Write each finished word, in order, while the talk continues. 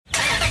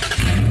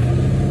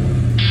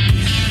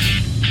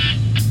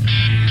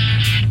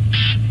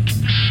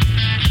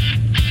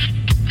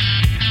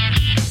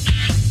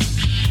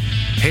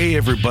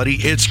everybody,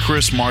 it's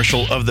Chris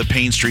Marshall of the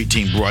Payne Street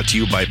team, brought to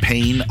you by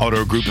Payne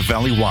Auto Group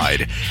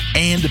Valley-wide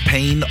and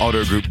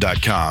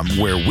PayneAutoGroup.com,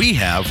 where we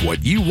have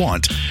what you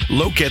want.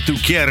 Lo que tú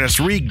quieres,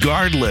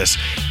 regardless.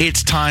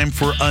 It's time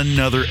for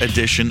another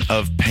edition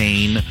of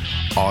Payne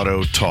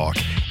Auto Talk.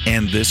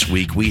 And this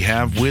week we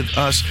have with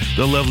us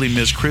the lovely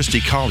Miss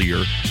Kristi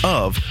Collier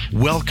of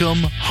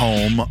Welcome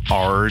Home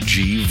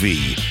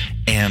RGV.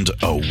 And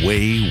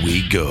away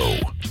we go.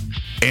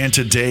 And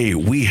today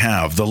we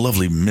have the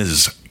lovely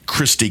Ms.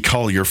 Kristi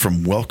Collier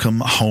from Welcome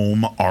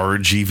Home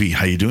RGV.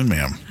 How you doing,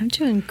 ma'am? I'm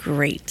doing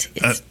great.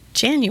 It's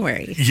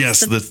January.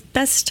 Yes, it's the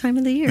best time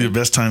of the year. The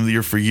best time of the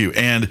year for you.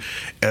 And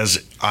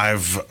as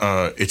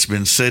it's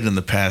been said in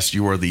the past,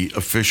 you are the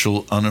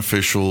official,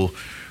 unofficial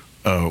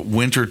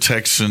Winter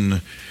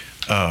Texan.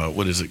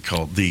 What is it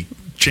called? The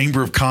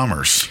Chamber of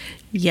Commerce.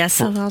 Yes,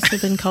 I've also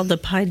been called the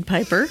Pied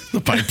Piper.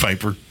 The Pied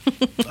Piper.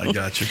 I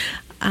got you.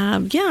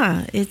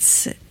 Yeah,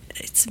 it's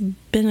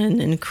been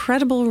an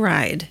incredible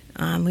ride.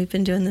 We've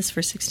been doing this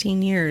for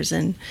 16 years,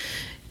 and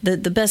the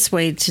best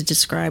way to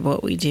describe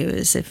what we do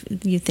is if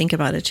you think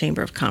about a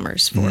Chamber of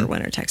Commerce for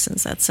Winter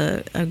Texans. That's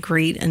a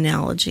great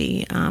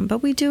analogy. But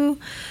we do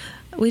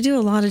a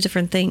lot of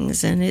different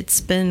things, and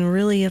it's been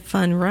really a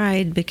fun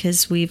ride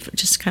because we've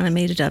just kind of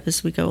made it up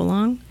as we go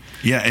along.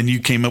 Yeah, and you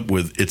came up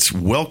with, it's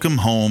Welcome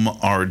Home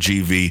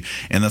RGV,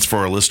 and that's for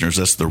our listeners.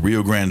 That's the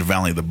Rio Grande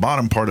Valley, the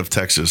bottom part of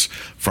Texas,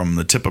 from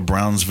the tip of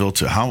Brownsville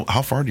to how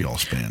far do y'all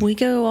span? We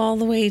go all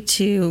the way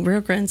to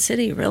Rio Grande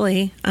City,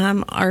 really.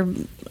 Our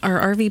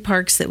RV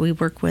parks that we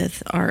work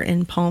with are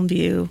in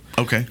Palmview,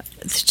 okay,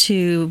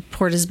 to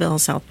Port Isabel,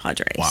 South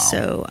Padre. Wow.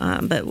 So,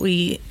 but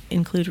we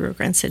include Rio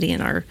Grande City in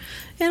our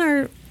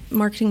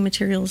marketing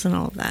materials and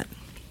all of that.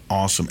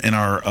 Awesome. And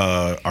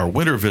our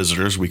winter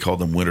visitors, we call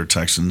them Winter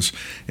Texans,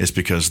 is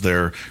because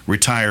they're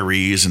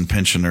retirees and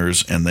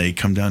pensioners, and they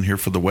come down here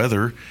for the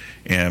weather,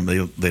 and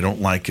they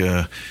don't like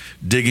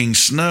digging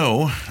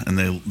snow, and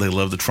they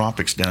love the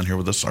tropics down here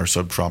with us, our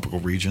subtropical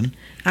region.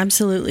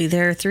 Absolutely.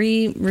 There are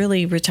 3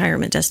 really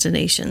retirement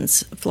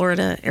destinations: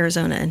 Florida,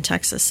 Arizona, and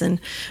Texas. And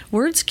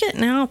word's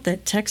getting out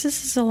that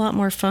Texas is a lot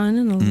more fun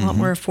and a lot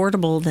more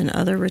affordable than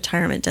other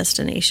retirement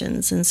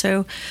destinations. And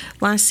so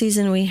last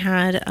season we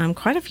had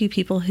quite a few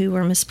people who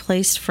were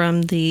misplaced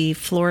from the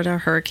Florida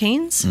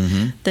hurricanes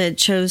that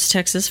chose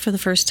Texas for the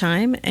first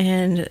time.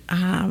 And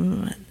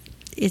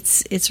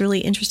it's really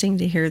interesting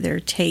to hear their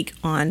take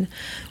on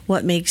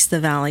what makes the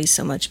valley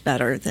so much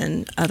better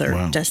than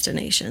other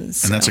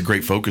destinations. And that's a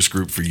great focus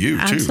group for you,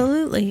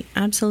 too.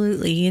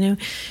 Absolutely. You know,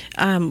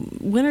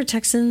 Winter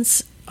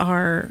Texans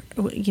are,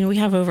 we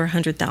have over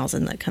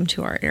 100,000 that come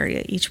to our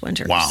area each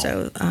winter. Wow.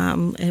 So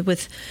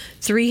with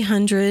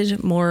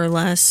 300 more or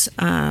less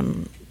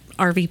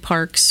RV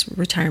parks,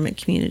 retirement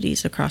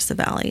communities across the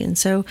valley. And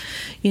so,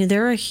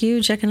 they're a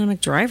huge economic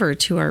driver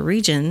to our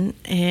region,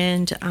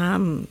 and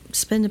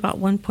spend about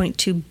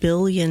 $1.2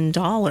 billion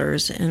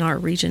in our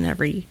region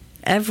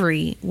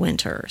every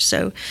winter.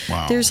 So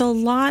there's a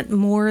lot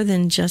more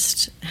than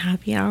just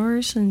happy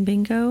hours and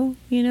bingo.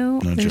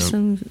 There's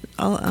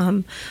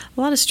a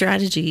lot of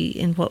strategy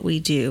in what we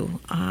do.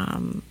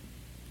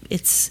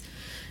 It's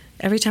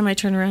every time I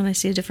turn around, I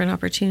see a different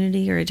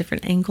opportunity or a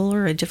different angle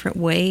or a different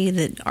way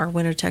that our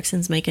Winter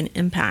Texans make an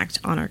impact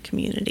on our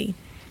community.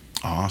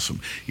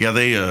 Awesome. Yeah,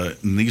 it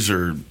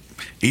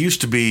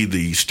used to be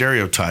the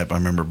stereotype, I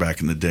remember back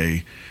in the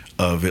day,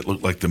 of it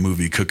looked like the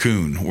movie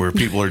Cocoon, where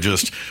people are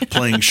just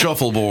playing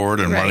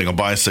shuffleboard and riding a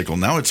bicycle.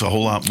 Now it's a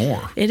whole lot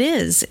more. It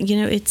is.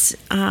 It's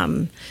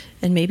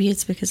and maybe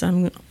it's because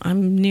I'm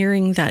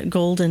nearing that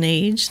golden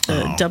age,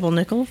 the double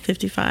nickel,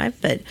 55.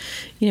 But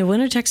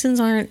Winter Texans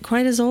aren't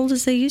quite as old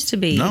as they used to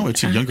be. No,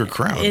 it's a younger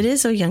crowd. It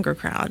is a younger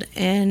crowd,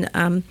 and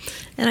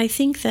I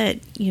think that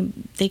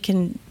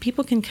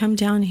people can come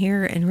down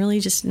here and really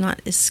just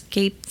not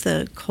escape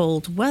the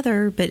cold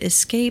weather, but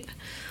escape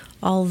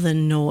all the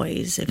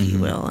noise, if you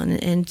will,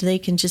 and they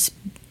can just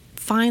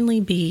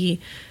finally be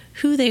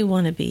who they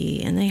want to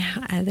be, and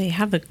they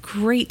have a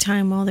great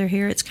time while they're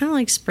here. It's kind of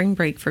like spring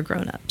break for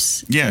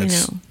grown-ups. Yeah,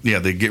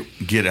 they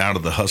get out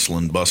of the hustle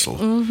and bustle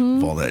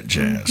of all that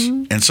jazz.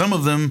 And some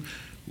of them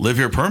live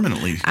here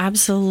permanently.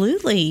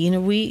 Absolutely.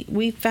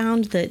 We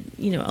found that,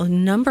 a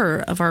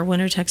number of our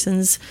Winter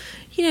Texans,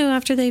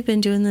 after they've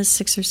been doing this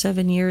 6 or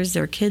 7 years,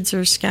 their kids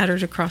are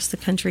scattered across the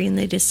country, and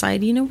they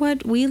decide,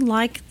 what, we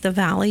like the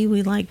valley,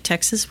 we like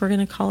Texas, we're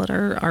going to call it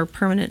our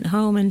permanent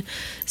home. And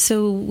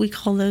so we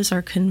call those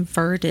our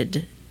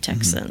converted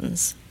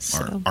Texans.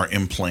 So, our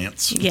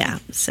implants. Yeah.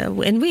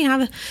 So, and we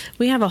have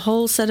a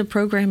whole set of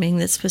programming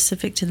that's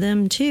specific to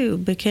them too,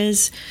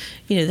 because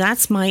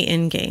that's my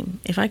end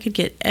game. If I could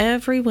get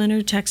every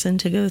Winter Texan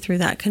to go through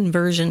that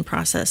conversion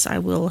process, I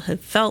will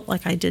have felt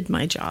like I did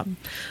my job.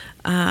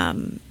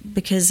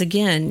 Because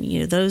again,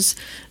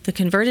 the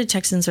converted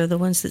Texans are the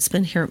ones that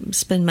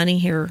spend money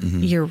here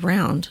year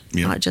round,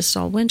 not just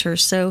all winter.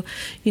 So,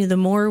 the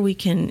more we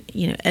can,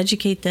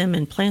 educate them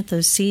and plant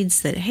those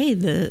seeds that, hey,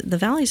 the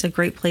valley's a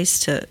great place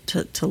to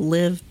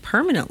live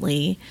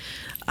permanently.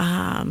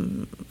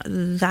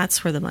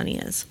 That's where the money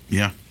is.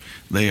 Yeah.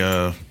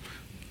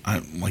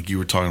 like you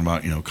were talking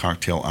about,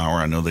 cocktail hour.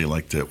 I know they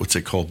like the, what's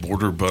it called?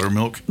 Border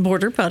buttermilk?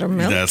 Border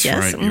buttermilk. That's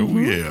yes. right. Oh,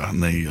 yeah.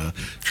 And they,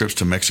 trips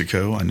to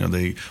Mexico. I know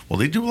they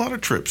do a lot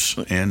of trips.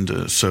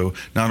 And so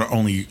not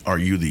only are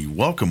you the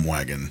welcome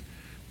wagon,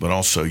 but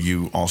also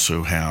you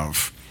also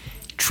have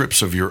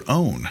trips of your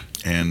own.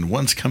 And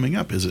one's coming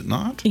up, is it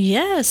not?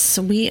 Yes.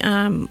 We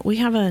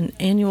have an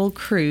annual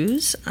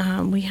cruise.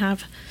 We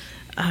have,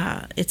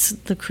 it's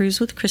the Cruise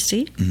with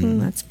Kristi. Mm-hmm.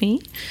 That's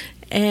me.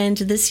 And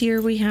this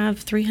year we have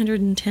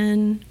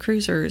 310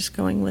 cruisers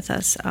going with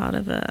us out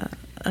of a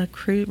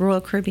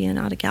Royal Caribbean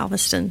out of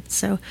Galveston.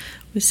 So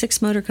we have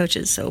 6 motor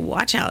coaches. So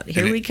watch out.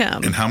 Here we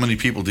come. And how many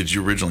people did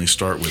you originally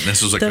start with?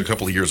 This was a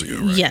couple of years ago,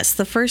 right? Yes.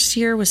 The first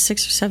year was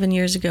 6 or 7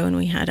 years ago, and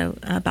we had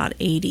about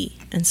 80.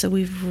 And so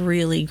we've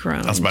really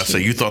grown. I was about to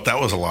say, you thought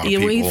that was a lot of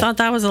people. We thought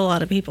that was a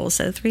lot of people.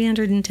 So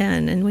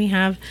 310. And we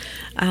have,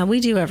 we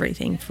do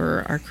everything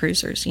for our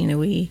cruisers.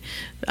 We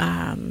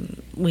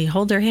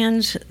hold their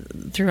hand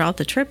throughout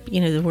the trip.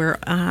 Where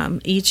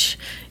each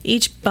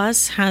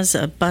bus has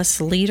a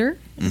bus leader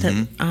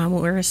that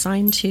we're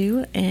assigned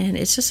to, and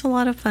it's just a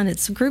lot of fun.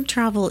 Group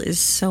travel is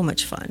so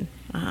much fun.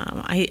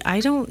 I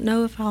don't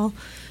know if I'll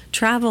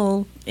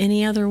travel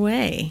any other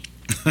way.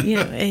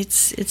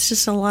 It's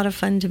just a lot of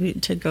fun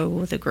to go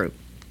with a group.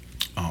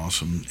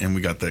 Awesome. And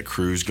we got that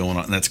cruise going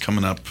on, and that's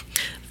coming up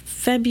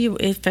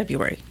February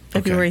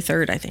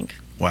 3rd, I think.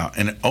 Wow.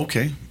 And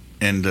okay.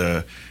 And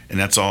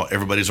that's all.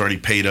 Everybody's already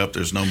paid up.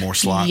 There's no more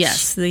slots.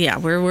 Yes,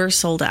 we're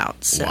sold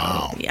out. So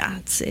wow. Yeah,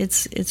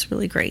 it's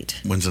really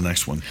great. When's the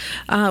next one?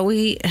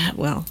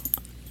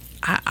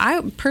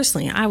 I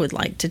personally, I would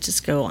like to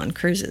just go on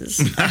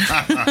cruises,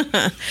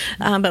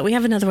 but we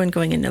have another one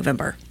going in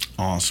November.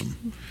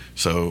 Awesome.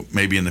 So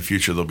maybe in the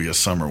future there'll be a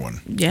summer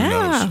one. Yeah.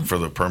 Who knows, for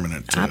the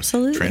permanent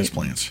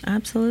transplants.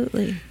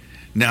 Absolutely.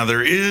 Now,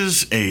 there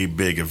is a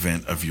big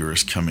event of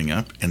yours coming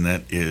up, and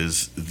that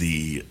is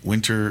the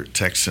Winter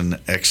Texan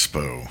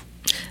Expo.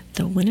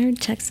 The Winter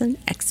Texan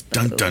Expo.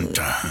 Dun, dun,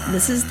 dun.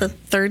 This is the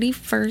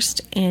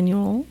 31st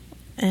annual,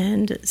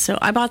 and so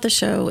I bought the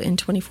show in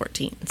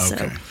 2014.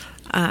 Okay.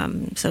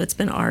 So it's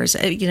been ours.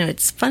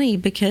 It's funny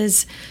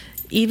because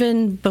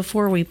even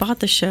before we bought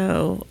the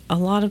show, a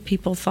lot of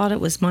people thought it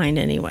was mine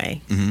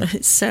anyway.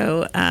 Mm-hmm.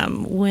 So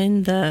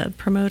when the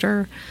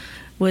promoter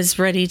was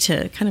ready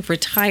to kind of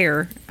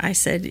retire, I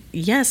said,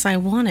 yes, I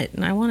want it,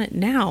 and I want it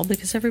now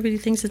because everybody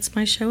thinks it's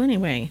my show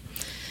anyway.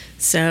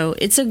 So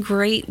it's a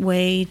great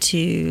way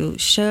to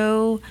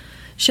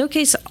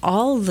showcase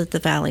all that the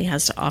Valley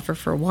has to offer.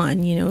 For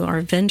one,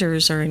 our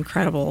vendors are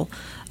incredible,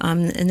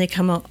 and they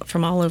come up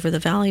from all over the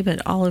Valley,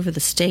 but all over the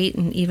state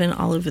and even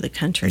all over the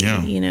country.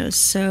 Yeah.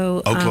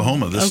 So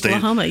Oklahoma,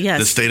 yes,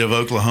 the state of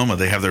Oklahoma,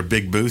 they have their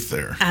big booth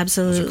there.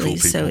 Absolutely. Cool,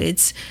 so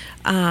it's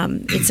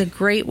a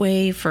great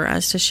way for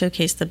us to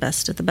showcase the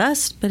best of the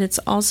best, but it's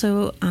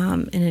also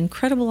an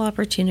incredible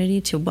opportunity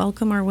to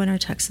welcome our Winter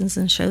Texans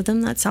and show them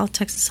that South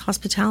Texas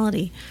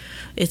hospitality.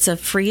 It's a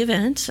free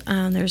event.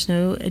 There's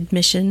no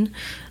admission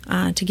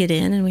to get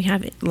in, and we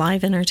have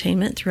live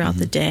entertainment throughout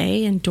the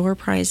day and door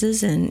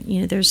prizes, and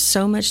there's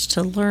so much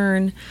to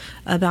learn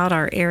about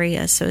our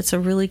area. So it's a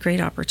really great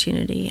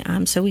opportunity.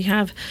 So we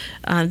have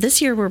this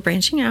year we're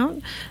branching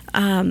out.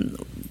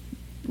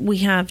 We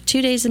have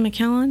 2 days in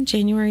McAllen,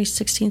 January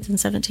 16th and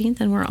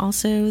 17th,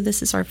 and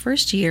this is our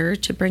first year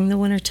to bring the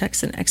Winter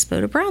Texan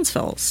Expo to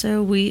Brownsville.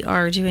 So we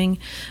are doing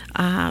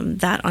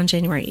that on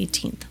January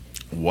 18th.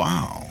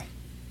 Wow.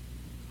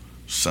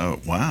 So,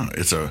 wow,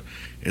 it's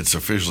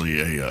officially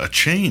a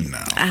chain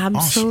now.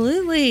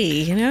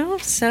 Absolutely. Awesome.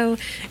 So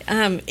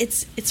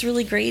it's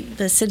really great.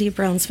 The city of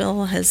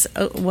Brownsville has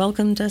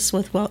welcomed us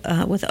with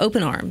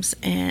open arms,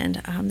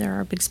 and they're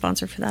our big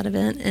sponsor for that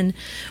event. And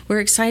we're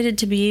excited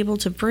to be able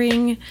to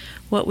bring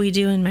what we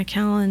do in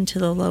McAllen to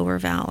the lower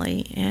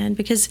valley. And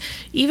because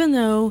even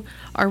though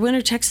our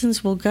Winter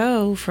Texans will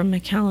go from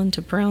McAllen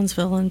to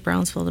Brownsville and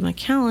Brownsville to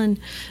McAllen,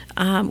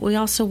 we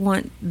also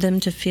want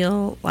them to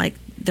feel like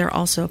they're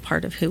also a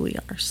part of who we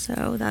are.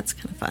 So that's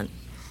kind of fun.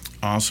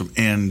 Awesome.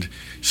 And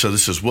so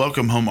this is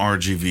Welcome Home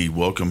RGV,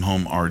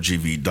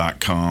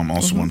 welcomehomRGV.com,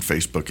 also on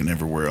Facebook and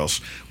everywhere else.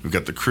 We've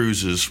got the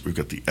cruises, we've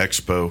got the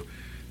expo,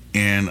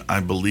 and I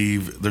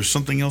believe there's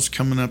something else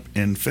coming up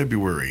in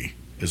February,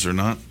 is there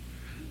not?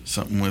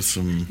 Something with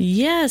some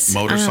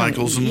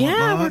motorcycles and whatnot?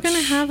 Yeah, we're going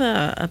to have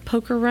a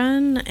poker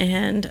run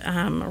and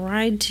a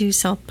ride to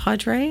South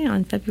Padre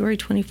on February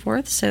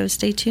 24th. So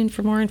stay tuned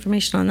for more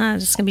information on that.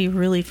 It's going to be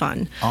really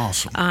fun.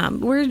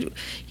 Awesome. We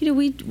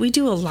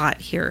do a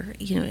lot here,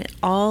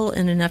 all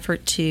in an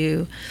effort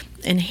to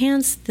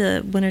enhance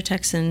the Winter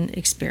Texan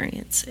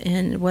experience,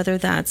 and whether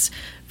that's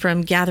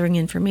from gathering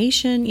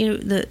information.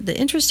 The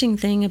interesting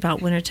thing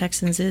about Winter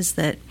Texans is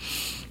that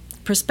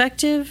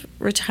prospective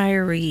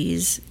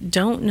retirees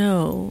don't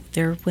know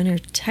they're Winter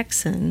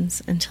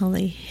Texans until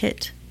they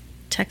hit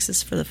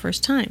Texas for the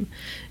first time.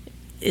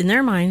 In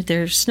their mind,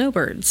 they're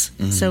snowbirds.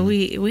 Mm-hmm. So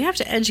we have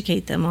to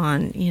educate them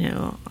on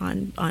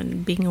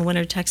being a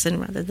Winter Texan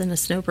rather than a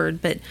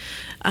snowbird. But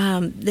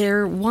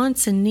their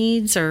wants and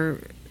needs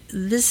are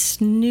this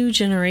new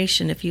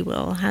generation, if you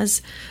will,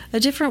 has a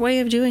different way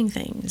of doing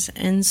things.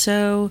 And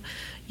so,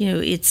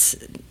 it's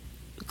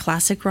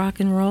classic rock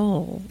and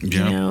roll,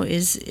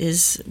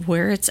 is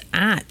where it's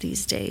at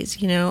these days.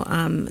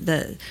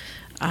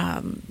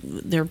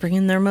 They're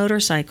bringing their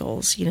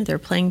motorcycles. They're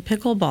playing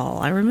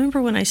pickleball. I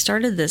remember when I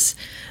started this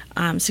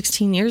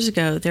 16 years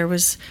ago, there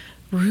was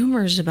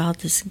rumors about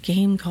this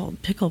game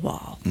called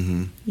pickleball.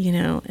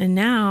 And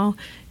now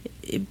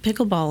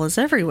pickleball is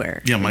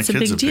everywhere. Yeah, my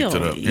kids have picked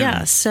it up.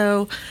 Yeah,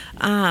 so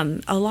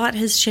a lot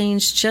has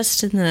changed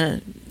just in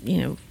the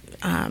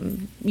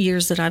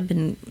years that I've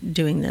been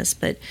doing this.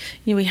 But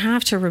we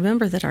have to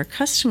remember that our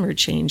customer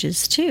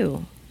changes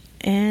too.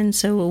 And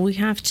so we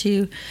have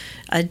to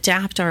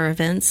adapt our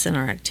events and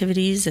our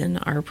activities and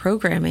our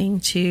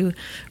programming to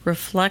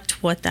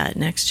reflect what that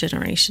next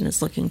generation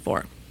is looking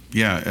for.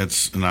 Yeah,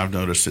 and I've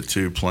noticed it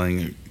too,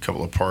 playing a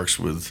couple of parks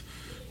with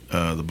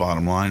the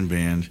Bottom Line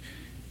Band,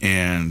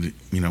 and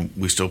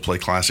we still play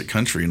classic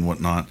country and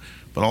whatnot,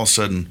 but all of a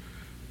sudden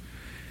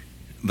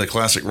the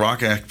classic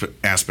rock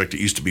aspect, it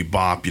used to be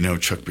bop,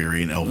 Chuck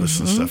Berry and Elvis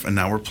and stuff, and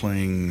now we're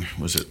playing,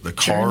 was it the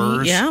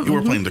Cars? Yeah,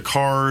 we're playing the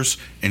Cars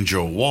and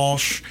Joe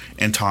Walsh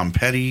and Tom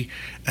Petty,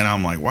 and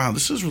I'm like, wow,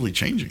 this is really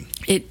changing.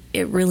 It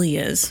really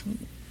is.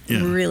 Yeah.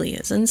 It really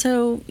is. And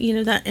so,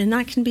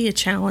 that can be a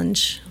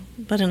challenge,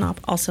 but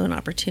also an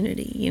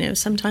opportunity.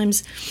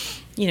 Sometimes,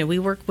 we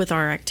work with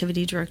our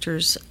activity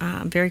directors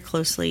very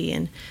closely,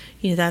 and,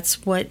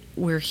 that's what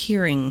we're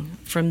hearing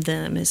from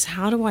them is,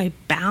 how do I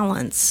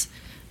balance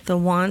the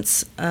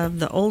wants of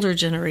the older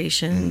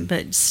generation,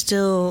 but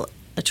still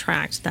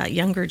attract that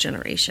younger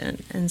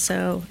generation? And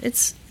so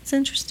it's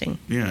interesting.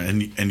 Yeah,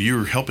 and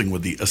you're helping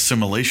with the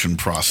assimilation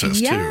process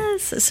too.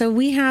 Yes. So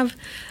we have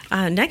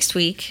next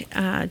week,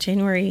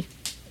 January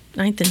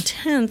 9th and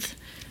 10th,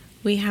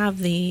 we have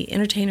the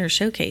Entertainer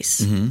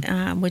Showcase,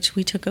 which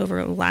we took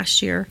over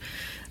last year,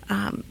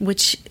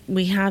 which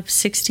we have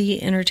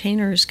 60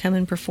 entertainers come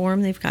and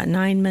perform. They've got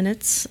 9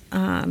 minutes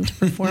to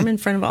perform in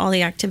front of all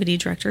the activity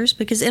directors,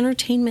 because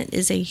entertainment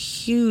is a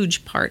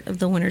huge part of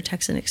the Winter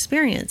Texan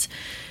experience.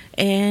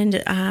 And,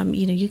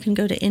 you can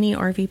go to any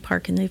RV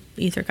park and they've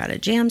either got a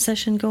jam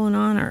session going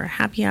on or a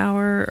happy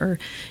hour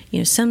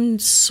or, some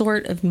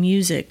sort of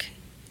music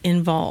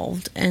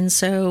involved. And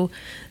so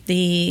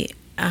the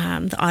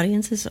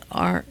audiences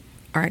are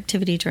our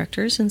activity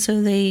directors, and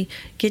so they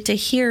get to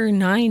hear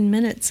 9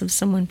 minutes of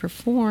someone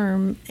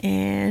perform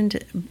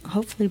and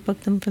hopefully book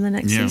them for the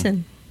next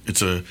season.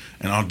 It's an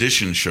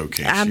audition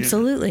showcase.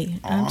 Absolutely. Yeah.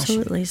 Awesome.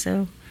 Absolutely.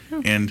 So,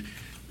 and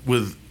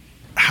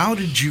how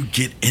did you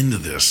get into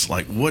this?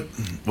 Like what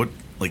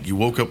you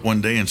woke up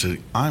one day and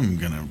said, I'm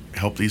going to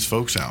help these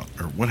folks out,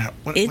 or what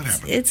happened?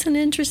 It's an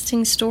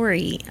interesting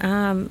story.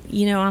 I'm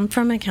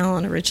from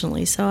McAllen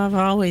originally, so I've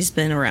always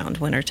been around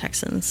Winter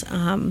Texans.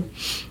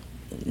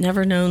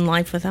 Never known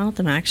life without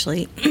them,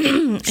 actually.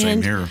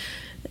 Same here.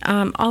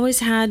 Always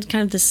had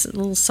kind of this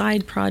little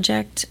side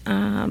project,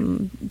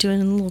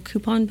 doing little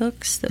coupon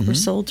books that were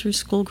sold through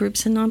school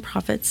groups and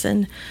nonprofits.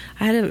 And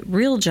I had a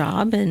real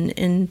job, and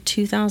in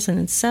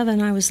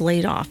 2007, I was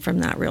laid off from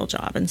that real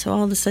job. And so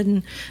all of a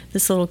sudden,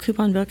 this little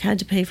coupon book had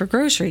to pay for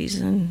groceries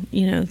and,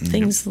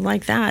 things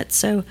like that.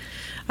 So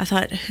I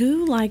thought,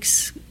 who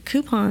likes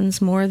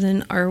coupons more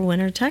than our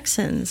Winter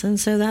Texans? And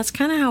so that's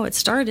kind of how it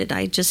started.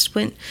 I just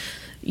went,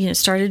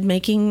 started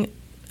making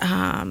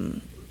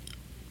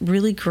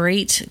really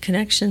great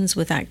connections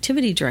with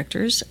activity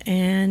directors,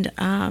 and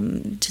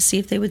to see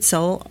if they would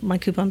sell my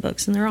coupon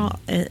books in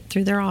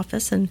through their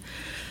office, and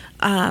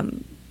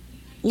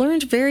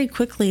learned very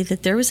quickly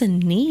that there was a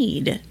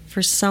need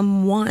for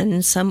some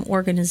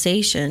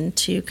organization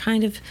to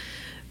kind of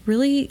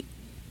really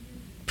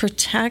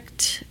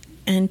protect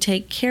and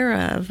take care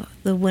of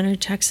the Winter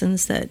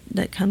Texans that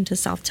come to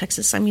South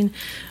Texas. I mean,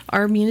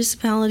 our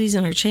municipalities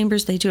and our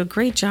chambers, they do a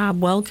great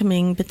job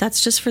welcoming, but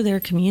that's just for their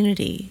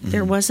community.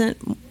 There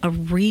wasn't a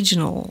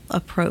regional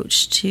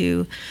approach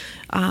to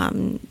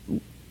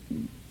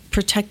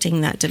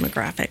protecting that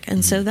demographic.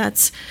 And so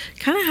that's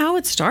kind of how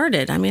it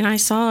started. I mean, I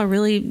saw a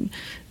really,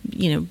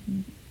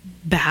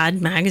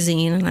 bad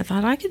magazine, and I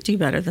thought I could do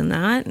better than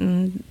that.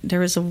 And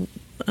there was a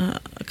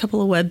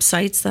couple of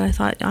websites that I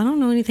thought, I don't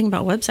know anything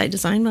about website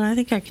design, but I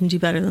think I can do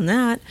better than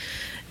that.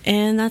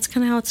 And that's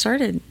kind of how it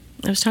started.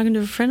 I was talking to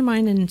a friend of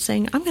mine and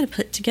saying, I'm going to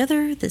put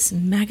together this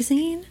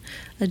magazine,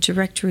 a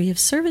directory of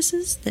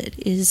services that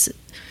is,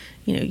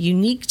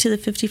 unique to the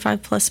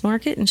 55 plus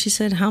market. And she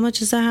said, how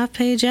much is a half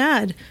page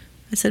ad?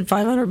 I said,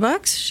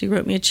 $500. She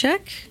wrote me a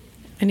check.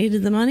 I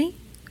needed the money.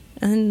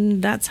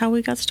 And that's how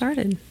we got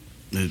started.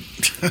 Man.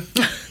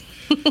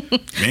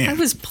 I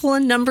was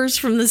pulling numbers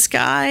from the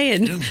sky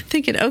and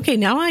thinking, okay,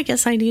 now I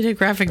guess I need a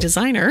graphic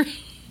designer.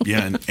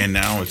 Yeah, and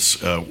now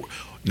it's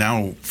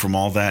now from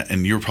all that,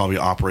 and you're probably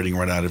operating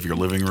right out of your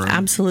living room.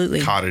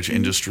 Absolutely. Cottage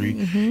industry.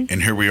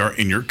 And here we are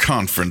in your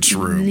conference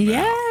room.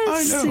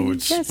 Yes. I know.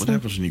 It's what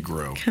happens when you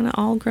grow. Kind of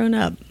all grown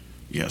up.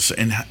 Yes,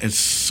 and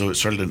so it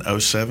started in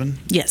 2007?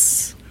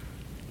 Yes.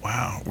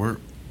 Wow.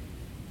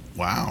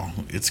 Wow,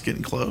 it's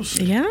getting close.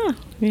 Yeah,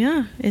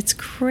 it's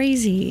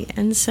crazy.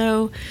 And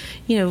so,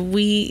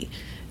 we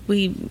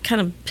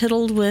kind of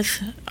piddled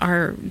with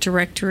our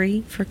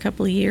directory for a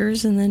couple of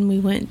years, and then we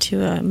went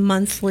to a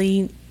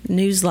monthly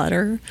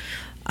newsletter.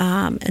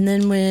 And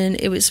then when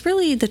it was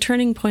really, the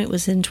turning point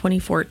was in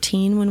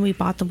 2014 when we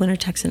bought the Winter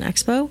Texan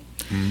Expo.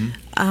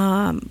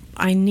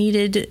 I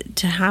needed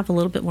to have a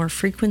little bit more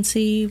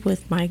frequency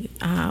with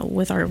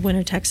with our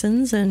Winter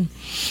Texans, and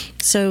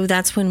so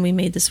that's when we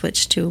made the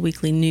switch to a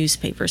weekly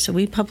newspaper. So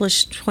we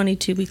published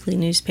 22 weekly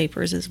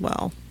newspapers as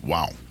well.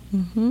 Wow.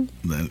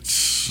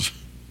 That's...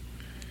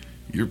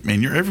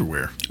 You're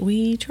everywhere.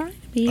 We try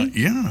to be.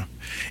 Yeah.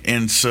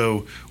 And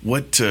so,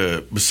 what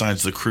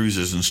besides the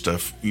cruises and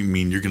stuff? You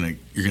mean you're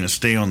gonna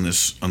stay on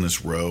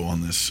this row,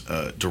 on this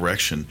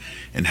direction?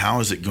 And how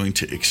is it going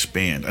to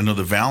expand? I know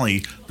the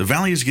valley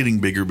is getting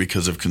bigger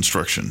because of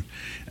construction,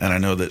 and I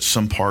know that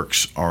some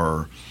parks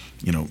are,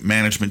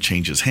 management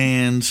changes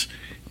hands,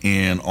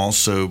 and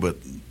also, but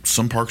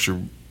some parks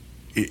are.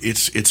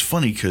 It's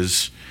funny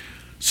because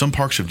some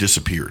parks have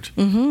disappeared,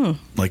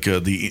 like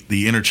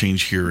the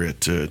interchange here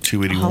at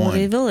 281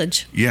 Holiday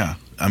Village. Yeah,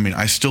 I mean,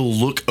 I still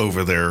look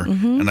over there,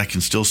 and I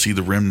can still see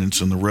the remnants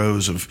and the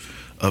rows of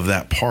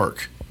that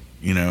park,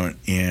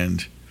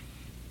 and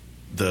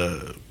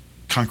the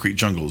concrete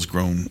jungle has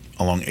grown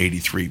along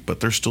 83, but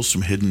there's still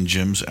some hidden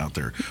gems out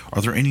there.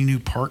 Are there any new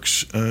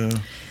parks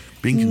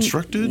being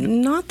constructed?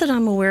 Not that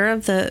I'm aware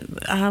of.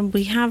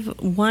 We have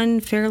one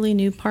fairly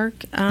new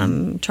park,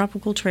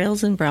 Tropical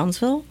Trails in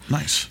Brownsville.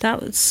 Nice.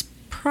 That's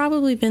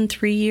probably been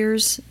 3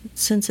 years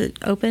since it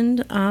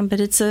opened, but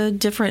it's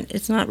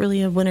not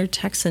really a Winter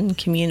Texan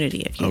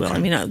community, if you will. I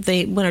mean,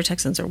 Winter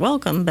Texans are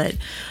welcome, but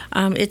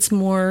it's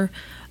more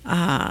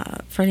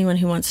for anyone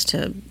who wants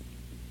to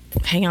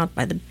hang out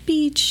by the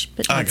beach,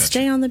 but not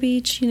stay on the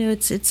beach.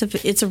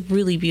 It's a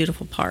really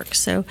beautiful park.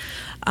 So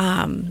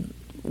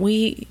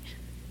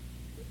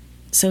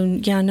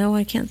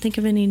I can't think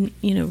of any,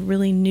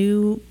 really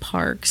new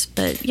parks,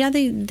 but yeah,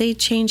 they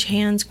change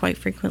hands quite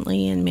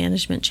frequently, and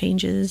management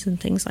changes and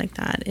things like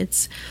that.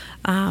 It's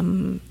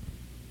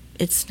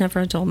never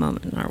a dull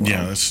moment in our world.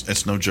 Yeah,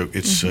 it's no joke.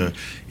 It's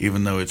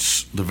even though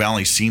the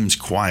valley seems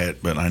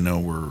quiet, but I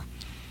know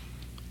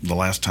the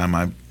last time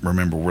I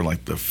remember, we're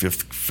like the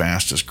 5th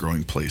fastest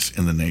growing place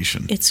in the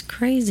nation. It's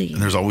crazy.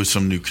 And there's always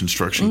some new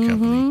construction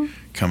company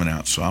coming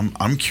out. So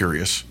I'm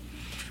curious,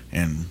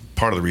 and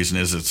part of the reason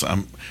is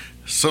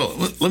So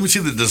let me see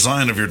the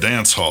design of your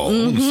dance hall.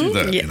 I want to see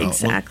that. Yeah,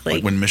 exactly.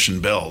 Like when Mission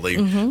Bell, they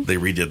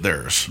redid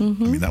theirs. I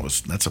mean,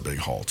 that's a big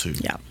hall too.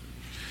 Yeah.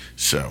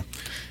 So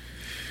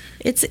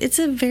it's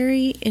a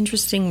very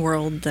interesting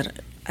world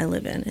that I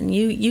live in, and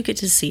you get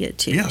to see it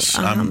too. Yes.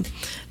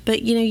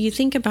 But you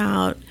think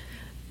about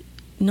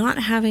not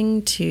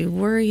having to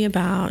worry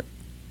about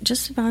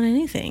just about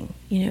anything.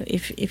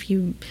 If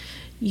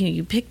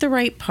you pick the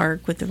right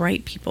park with the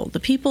right people. The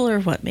people are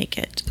what make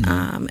it.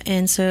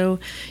 And so,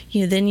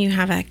 then you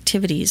have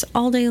activities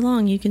all day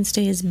long. You can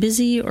stay as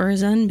busy or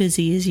as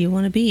unbusy as you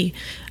want to be.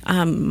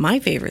 My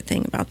favorite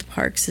thing about the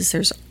parks is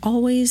there's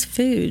always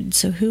food.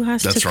 So who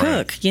has to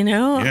cook,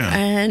 Yeah.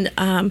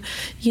 And,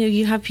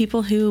 you have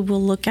people who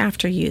will look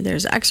after you.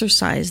 There's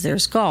exercise,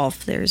 there's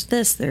golf, there's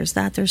this, there's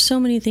that. There's so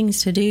many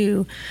things to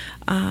do.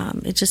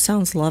 It just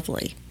sounds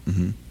lovely.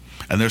 And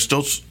there's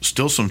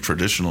still some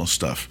traditional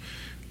stuff.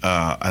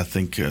 I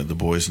think the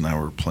boys and I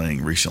were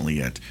playing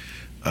recently at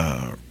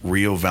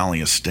Rio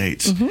Valley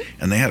Estates,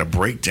 and they had a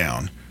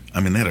breakdown. I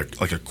mean, they had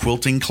a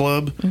quilting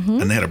club,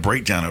 and they had a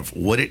breakdown of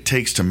what it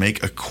takes to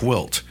make a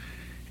quilt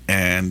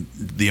and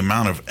the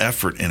amount of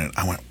effort in it.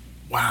 I went,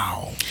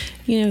 wow.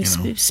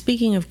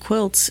 Speaking of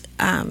quilts,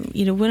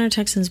 Winter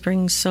Texans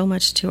bring so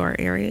much to our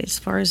area as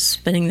far as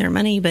spending their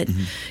money, but,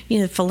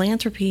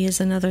 philanthropy is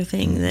another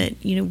thing that,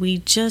 we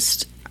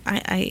just,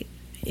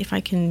 if I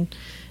can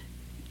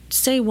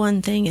say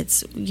one thing,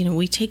 it's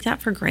we take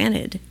that for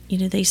granted.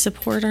 They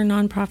support our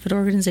nonprofit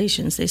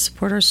organizations, they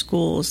support our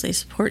schools, they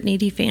support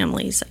needy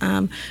families,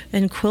 and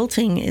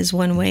quilting is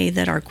one way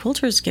that our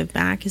quilters give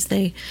back. Is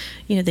they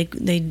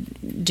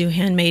do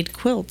handmade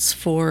quilts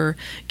for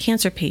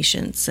cancer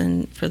patients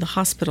and for the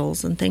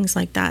hospitals and things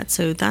like that.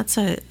 So that's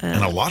and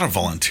a lot of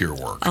volunteer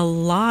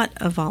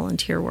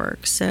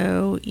work.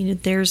 So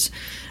there's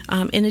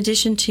in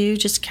addition to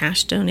just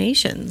cash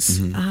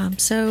donations.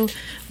 So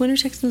Winter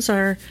Texans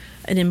are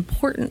an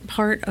important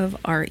part of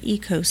our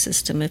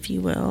ecosystem, if you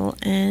will,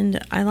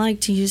 and I like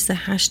to use the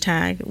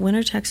hashtag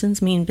Winter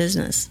Texans mean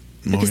business,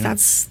 because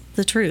that's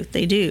the truth.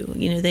 They do.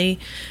 They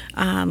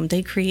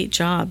create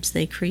jobs,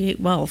 they create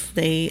wealth.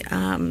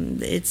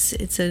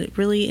 It's a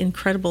really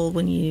incredible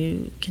when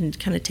you can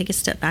kind of take a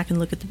step back and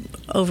look at the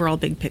overall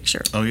big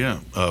picture. Oh yeah,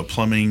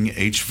 plumbing,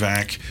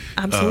 HVAC,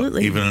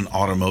 absolutely, even in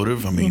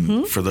automotive. I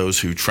mean, for those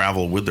who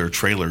travel with their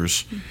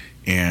trailers,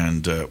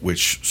 and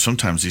which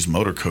sometimes these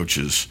motor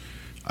coaches,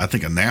 I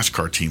think a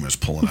NASCAR team is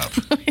pulling up.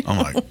 I'm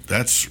like,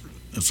 that's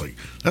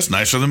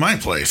nicer than my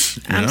place.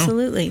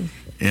 Absolutely.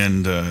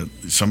 And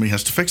somebody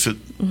has to fix it.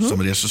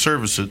 Somebody has to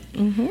service it.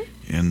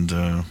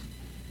 And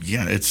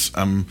yeah, it's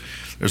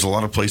there's a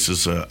lot of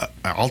places.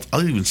 I'll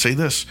even say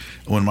this: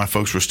 when my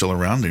folks were still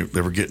around,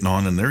 they were getting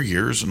on in their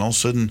years, and all of a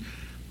sudden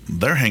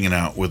they're hanging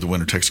out with the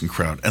Winter Texan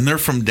crowd, and they're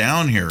from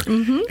down here.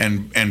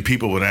 And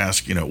people would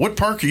ask, what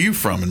park are you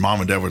from? And Mom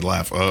and Dad would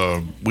laugh.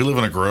 We live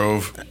in a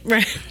grove,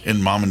 right?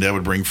 And Mom and Dad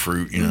would bring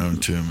fruit,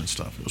 to them and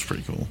stuff. It was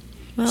pretty cool.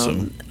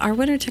 Well, our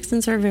Winter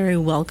Texans are a very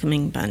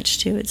welcoming bunch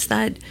too. It's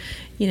that,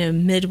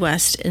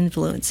 Midwest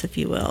influence, if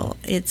you will.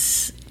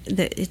 It's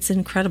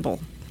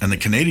incredible. And the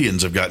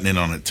Canadians have gotten in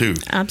on it too.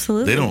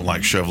 Absolutely. They don't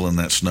like shoveling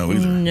that snow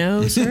either.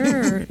 No,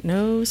 sir.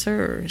 No,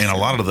 sir. And a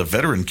lot of the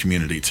veteran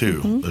community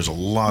too. There's a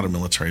lot of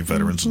military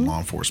veterans and law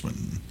enforcement.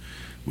 And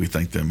we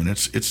thank them, and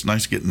it's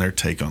nice getting their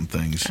take on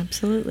things.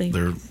 Absolutely.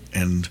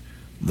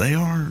 They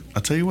are.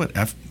 I'll tell you what.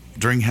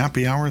 During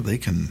happy hour, they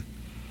can.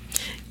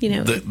 They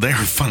are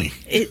funny.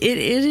 It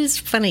is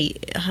funny.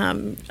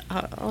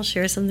 I'll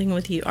share something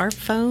with you. Our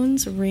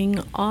phones ring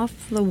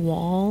off the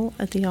wall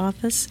at the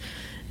office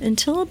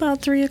until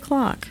about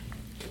 3:00,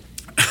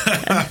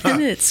 and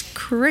then it's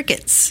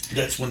crickets.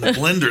 That's when the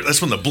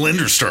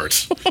blender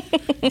starts.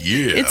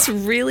 Yeah, it's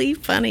really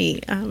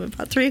funny.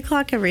 About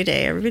 3:00 every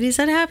day, everybody's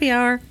at happy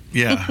hour.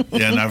 Yeah,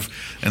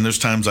 and there's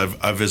times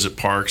I visit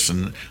parks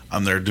and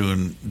I'm there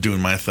doing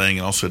my thing,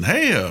 and all of a sudden,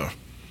 hey,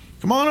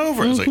 come on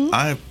over. It's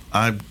like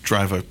I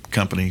drive a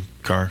company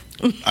car.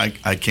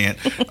 I can't.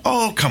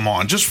 Oh, come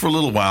on, just for a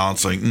little while.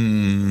 It's like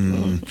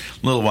a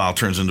little while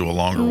turns into a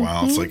longer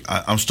while. It's like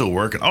I'm still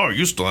working. Oh,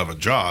 you still have a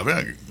job?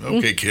 Yeah,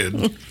 okay,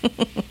 kid.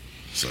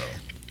 So,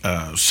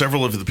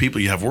 several of the people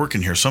you have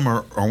working here, some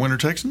are Winter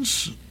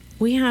Texans.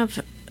 We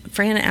have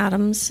Fran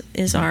Adams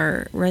is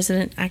our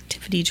resident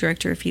activity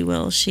director, if you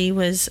will. She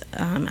was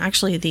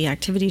actually the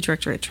activity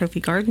director at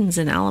Trophy Gardens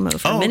in Alamo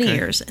for many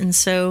years. And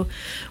so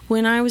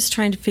when I was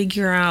trying to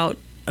figure out,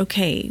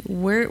 okay,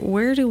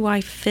 where do I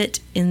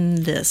fit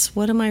in this?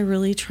 What am I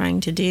really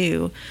trying to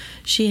do?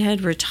 She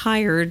had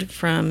retired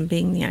from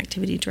being the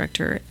activity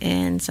director,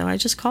 and so I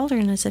just called her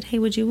and I said, hey,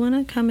 would you want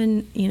to come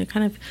and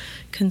kind of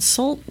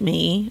consult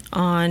me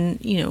on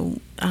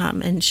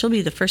and she'll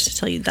be the first to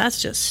tell you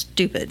that's just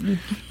stupid.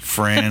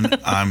 Fran,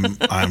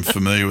 I'm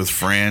familiar with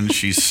Fran.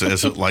 She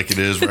says it like it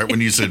is. Right when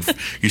you said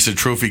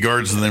Trophy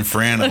Gardens and then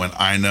Fran, I went,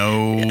 I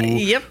know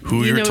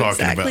who you're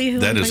talking exactly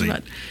about.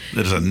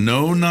 That is a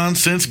no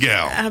nonsense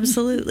gal.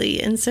 Absolutely.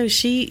 And so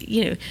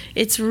she,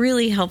 it's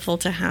really helpful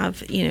to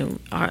have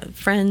our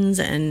friends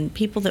and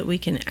people that we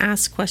can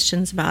ask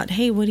questions about.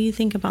 Hey, what do you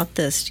think about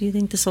this? Do you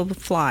think this will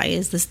fly?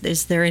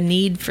 Is there a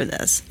need for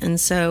this? And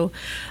so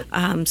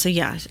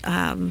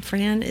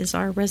Fran is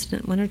our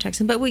resident Winter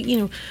Texan. But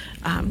we,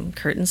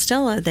 Kurt and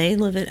Stella, they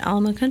live at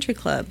Alamo Country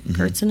Club.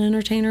 Kurt's an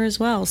entertainer as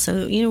well.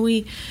 So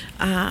we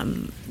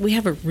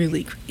have a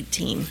really great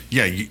team.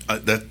 Yeah,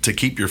 that to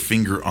keep your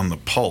finger on the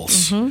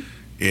pulse.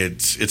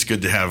 It's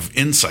good to have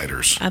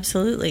insiders.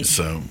 Absolutely.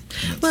 So,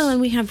 and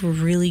we have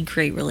really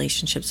great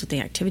relationships with the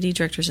activity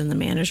directors and the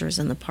managers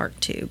in the park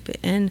too,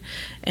 and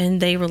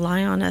they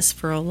rely on us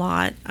for a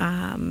lot.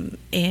 And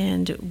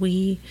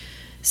we've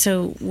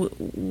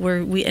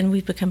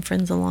become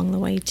friends along the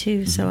way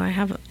too. So I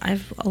have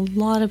a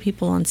lot of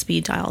people on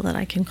speed dial that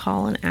I can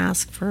call and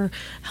ask for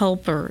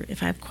help, or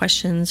if I have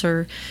questions,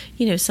 or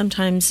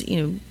sometimes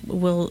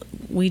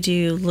we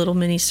do little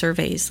mini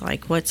surveys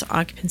like what's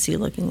occupancy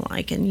looking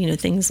like,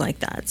 and things like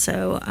that.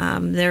 So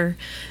they're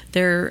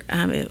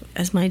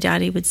as my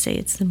daddy would say,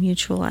 it's the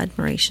Mutual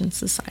Admiration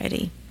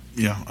Society.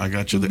 Yeah, I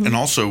got you. And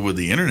also with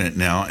the internet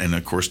now, and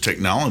of course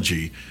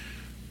technology.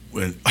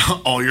 With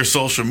all your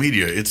social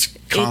media, it's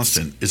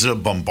constant. Is it a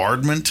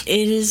bombardment?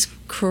 It is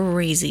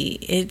crazy.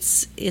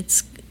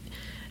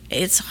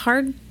 It's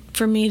hard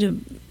for me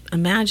to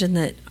imagine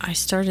that I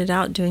started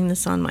out doing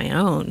this on my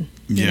own.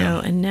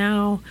 And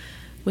now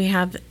we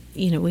have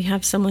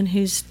someone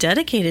who's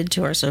dedicated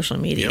to our social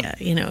media.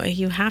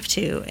 You have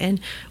to,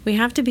 and we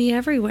have to be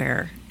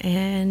everywhere.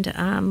 And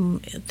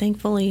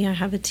thankfully, I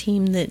have a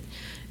team that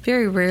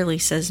very rarely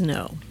says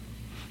no.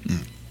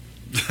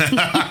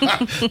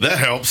 That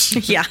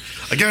helps. Yeah.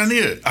 I got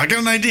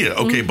an idea.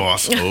 Okay,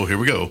 boss. Oh, here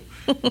we go.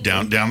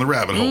 Down the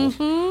rabbit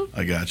hole.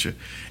 I got you.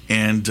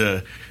 And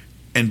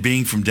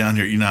being from down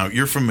here,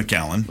 you're from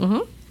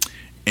McAllen,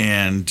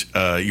 and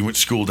you went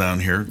to school down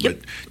here. Yep.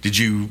 But did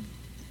you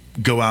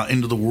go out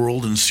into the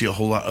world and see a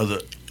whole lot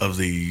of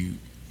the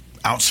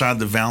outside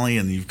the valley,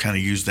 and you've kind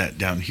of used that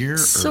down here?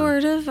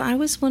 Sort of. I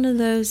was one of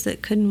those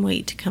that couldn't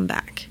wait to come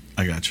back.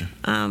 I got you.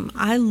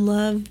 I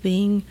love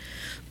being.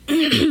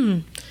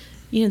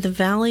 The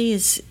valley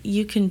is,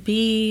 you can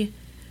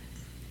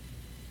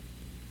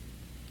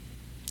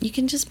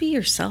just be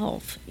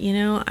yourself.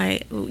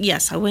 I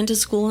went to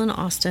school in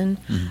Austin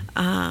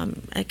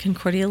at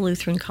Concordia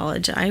Lutheran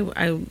College.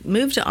 I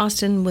moved to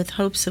Austin with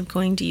hopes of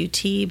going to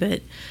UT,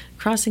 but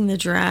crossing the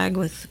drag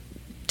with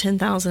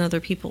 10,000 other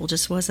people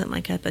just wasn't my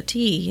cup of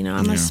tea.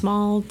 I'm a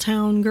small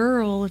town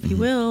girl, if you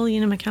will.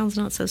 McAllen's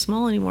not so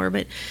small anymore,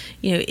 but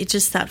it's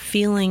just that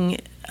feeling.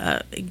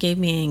 It gave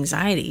me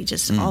anxiety,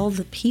 just all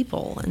the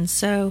people. And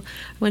so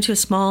I went to a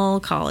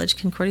small college,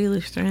 Concordia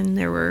Lutheran.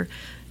 There were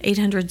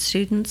 800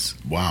 students.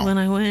 Wow. When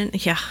I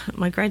went. Yeah,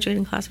 my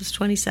graduating class was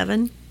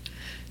 27.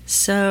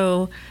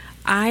 So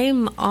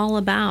I'm all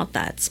about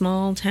that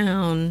small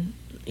town.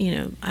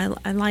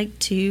 I like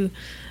to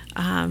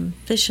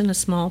fish in a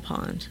small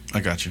pond. I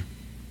got you.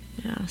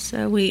 Yeah,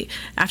 so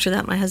after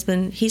that, my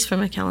husband, he's from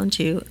McAllen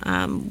too.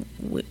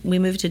 We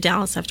moved to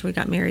Dallas after we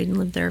got married and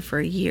lived there for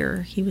a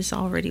year. He was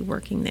already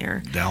working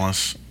there.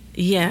 Dallas?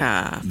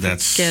 Yeah,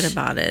 forget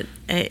about it.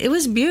 It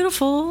was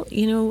beautiful.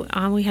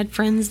 We had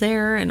friends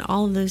there and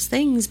all of those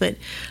things, but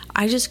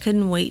I just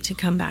couldn't wait to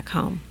come back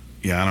home.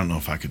 Yeah, I don't know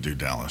if I could do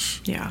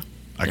Dallas. Yeah.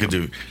 I could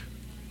do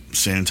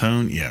San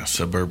Antonio, yeah.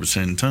 Suburb of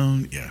San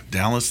Antonio, yeah.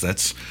 Dallas,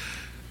 that's...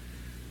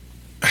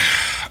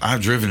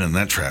 I've driven in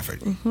that traffic.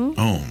 Mm-hmm.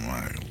 Oh,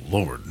 my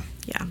Lord.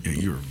 Yeah.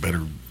 You're a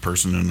better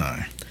person than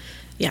I.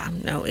 Yeah,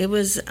 no, it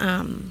was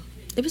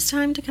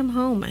time to come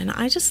home, and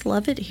I just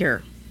love it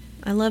here.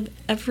 I love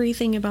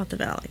everything about the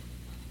valley.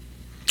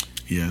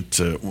 Yeah,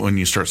 when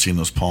you start seeing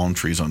those palm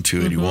trees on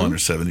 281 or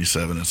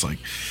 77, it's like,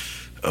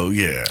 oh,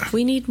 yeah.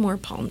 We need more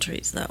palm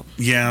trees, though.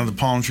 Yeah, the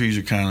palm trees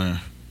are kind of...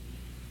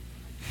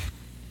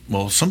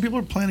 Well, some people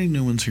are planting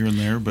new ones here and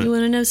there, but... You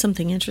want to know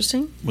something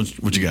interesting?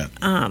 What you got?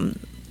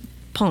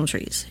 Palm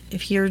trees.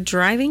 If you're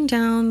driving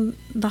down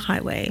the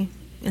highway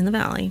in the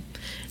valley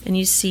and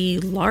you see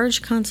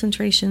large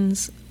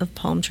concentrations of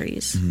palm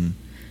trees,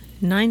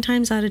 9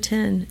 times out of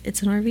 10,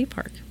 it's an RV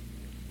park.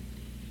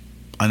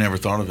 I never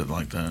thought of it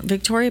like that.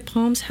 Victoria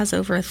Palms has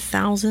over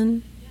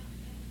 1,000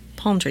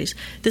 palm trees.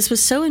 This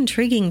was so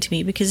intriguing to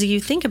me because you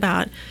think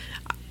about,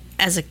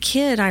 as a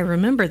kid, I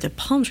remember the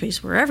palm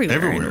trees were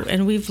everywhere.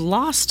 And we've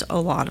lost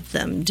a lot of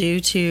them due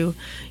to,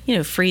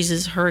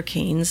 freezes,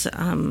 hurricanes.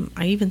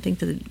 I even think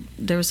that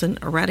there was an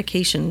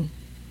eradication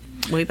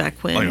way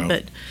back when.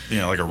 Like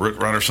a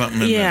root rot or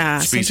something. Yeah, in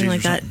the species something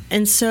like that.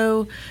 And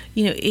so,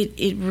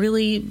 it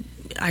really...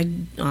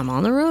 I'm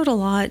on the road a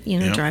lot,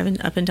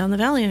 driving up and down the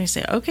valley, and I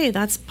say, okay,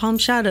 that's Palm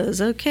Shadows.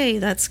 Okay,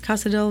 that's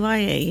Casa del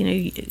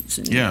Valle.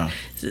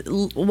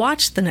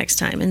 Watch the next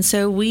time. And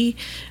so we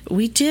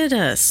did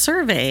a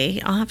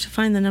survey. I'll have to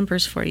find the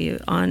numbers for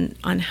you on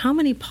how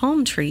many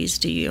palm trees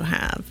do you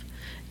have.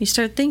 You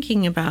start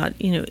thinking about,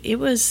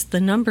 the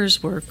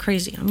numbers were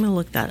crazy. I'm going to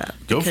look that up.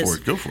 Go for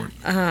it.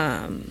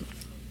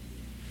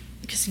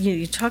 Because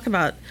you talk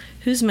about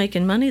who's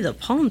making money, the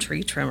palm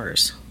tree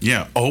trimmers.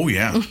 Yeah. Oh,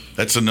 yeah.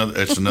 That's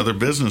another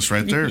business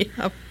right there.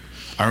 Yep.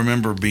 I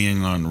remember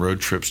being on road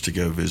trips to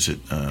go visit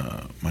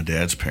my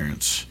dad's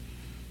parents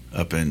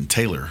up in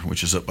Taylor,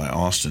 which is up by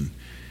Austin.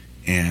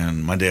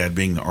 And my dad,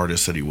 being the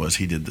artist that he was,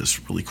 he did this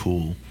really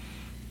cool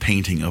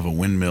painting of a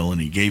windmill,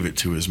 and he gave it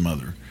to his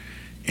mother.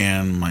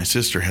 And my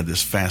sister had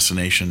this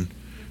fascination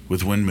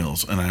with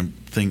windmills. And I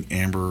think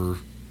Amber,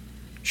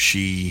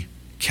 she...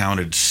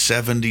 counted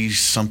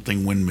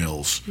 70-something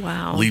windmills.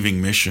 Wow. Leaving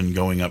Mission,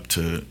 going up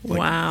to...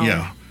 Wow.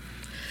 Yeah.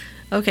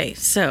 Okay,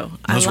 so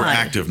those were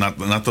active, not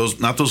those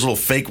little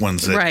fake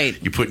ones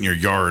that you put in your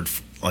yard,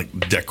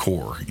 like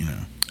decor,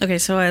 Okay,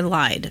 so I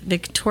lied.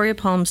 Victoria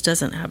Palms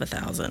doesn't have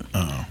 1,000.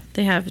 Oh.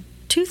 They have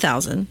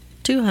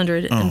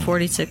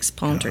 2,246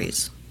 palm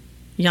trees.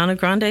 Rio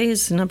Grande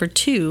is number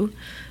 2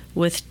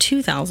 with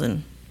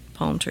 2,000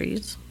 palm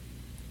trees.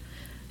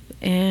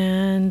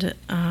 And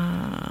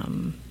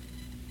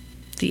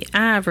the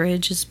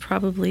average is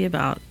probably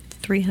about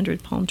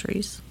 300 palm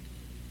trees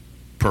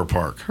per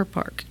park.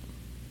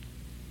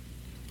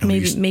 And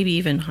maybe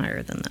even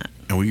higher than that.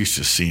 And we used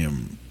to see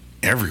them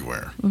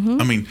everywhere. Mm-hmm.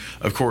 I mean,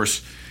 of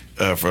course,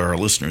 for our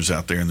listeners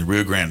out there in the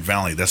Rio Grande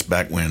Valley, that's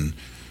back when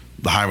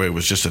the highway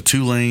was just a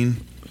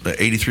 2-lane.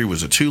 The 83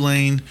 was a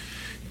 2-lane,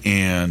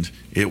 and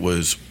it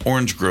was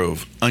Orange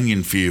Grove,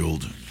 Onion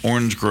Field,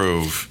 Orange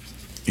Grove,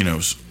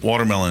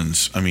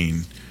 watermelons. I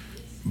mean,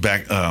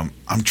 back. I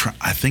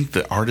think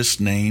the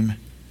artist's name.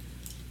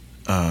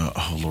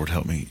 Oh Lord,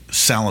 help me,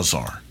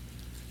 Salazar.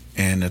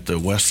 And at the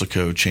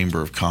Weslaco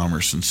Chamber of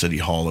Commerce and City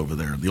Hall over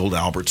there, the old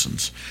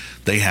Albertsons,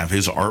 they have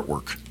his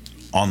artwork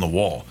on the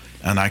wall,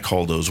 and I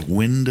call those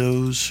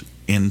windows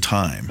in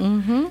time.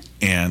 Mm-hmm.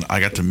 And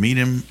I got to meet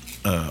him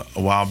a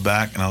while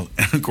back, and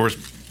of course,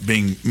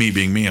 being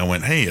me, I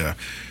went, "Hey, why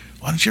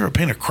don't you ever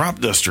paint a crop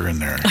duster in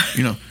there?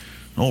 An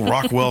old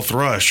Rockwell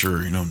Thrush,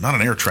 or not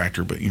an air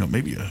tractor, but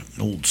maybe an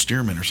old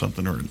Stearman or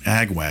something, or an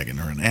ag wagon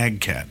or an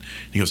ag cat."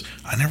 And he goes,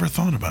 "I never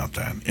thought about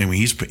that." I mean,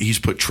 he's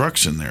put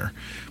trucks in there,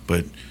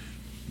 but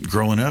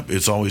growing up,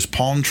 it's always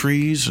palm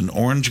trees, an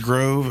orange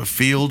grove, a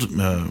field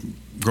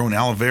growing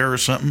aloe vera or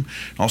something.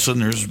 And all of a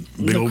sudden, there's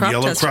big old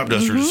yellow crop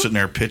duster just sitting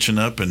there pitching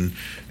up and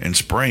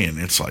spraying.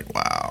 It's like,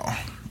 wow,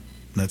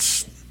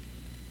 that's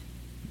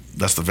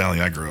the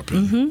valley I grew up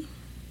in. Mm-hmm.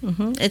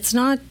 Mm-hmm. It's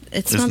not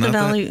the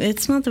valley.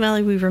 It's not the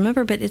valley we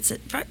remember, but it's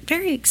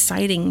very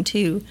exciting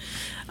too.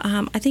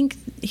 I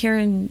think here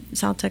in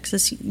South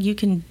Texas, you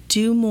can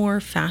do more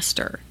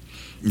faster.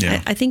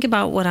 Yeah. I think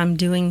about what I'm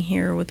doing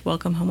here with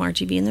Welcome Home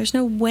RGV, and there's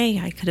no way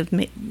I could have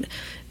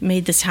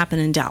made this happen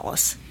in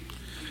Dallas.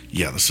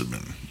 Yeah, this has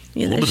been a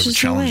little bit of a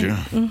challenge.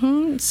 Yeah.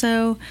 Mm-hmm.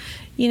 So,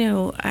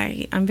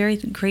 I'm very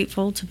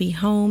grateful to be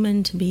home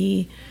and to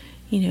be,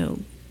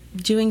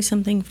 doing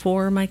something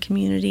for my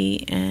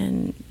community,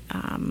 and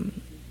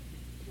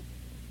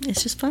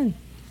it's just fun.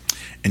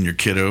 And your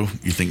kiddo,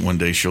 you think one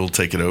day she'll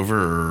take it over,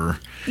 or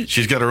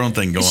she's got her own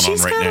thing going on right now?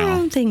 She's got her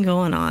own thing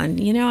going on.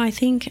 I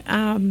think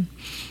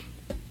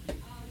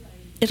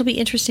it'll be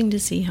interesting to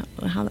see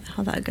how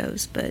that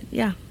goes. But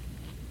yeah,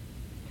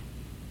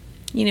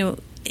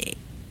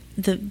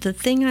 the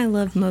thing I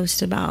love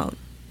most about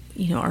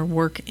our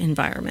work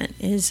environment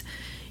is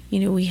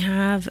we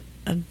have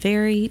a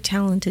very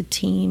talented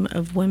team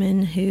of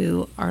women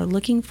who are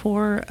looking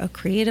for a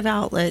creative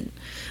outlet,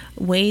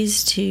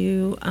 ways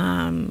to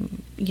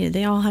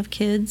they all have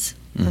kids,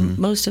 or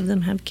most of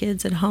them have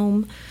kids at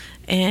home,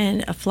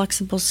 and a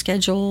flexible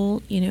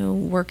schedule,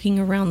 working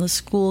around the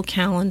school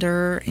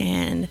calendar,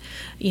 and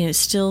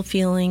still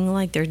feeling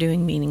like they're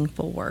doing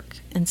meaningful work.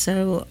 And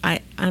so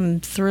I'm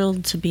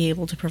thrilled to be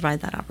able to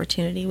provide that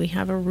opportunity. We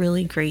have a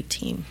really great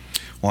team.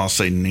 Well, I'll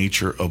say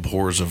nature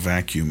abhors a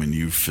vacuum, and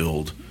you've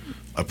filled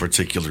a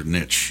particular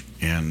niche,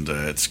 and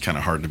it's kind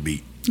of hard to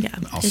beat. Yeah,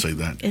 I'll say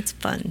that. It's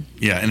fun.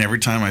 Yeah, and every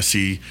time I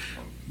see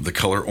the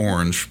color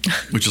orange,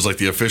 which is like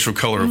the official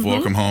color of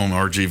Welcome Home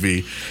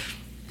RGV,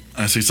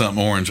 I see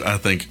something orange, I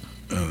think,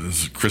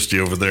 is Kristi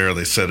over there? Are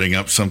they setting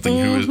up something?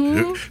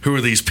 Who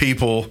are these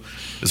people?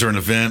 Is there an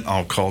event?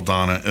 I'll call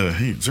Donna.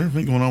 Hey, is there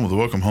anything going on with the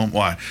Welcome Home?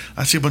 Why?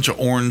 I see a bunch of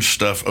orange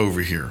stuff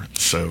over here.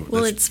 So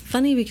it's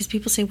funny because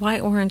people say, why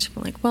orange?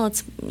 I'm like, well,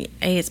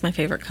 it's my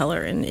favorite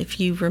color. And if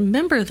you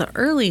remember the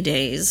early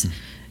days,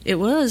 it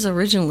was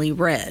originally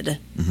red.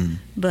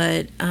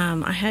 But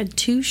I had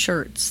 2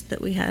 shirts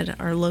that we had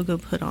our logo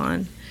put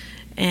on.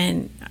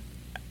 And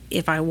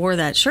if I wore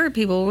that shirt,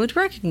 people would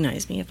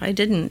recognize me. If I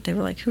didn't, they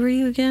were like, who are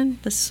you again?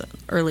 This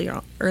early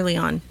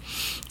on.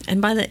 And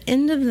by the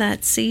end of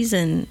that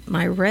season,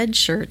 my red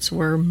shirts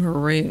were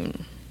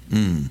maroon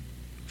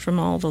from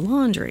all the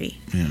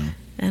laundry. Yeah.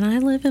 And I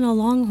live in a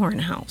Longhorn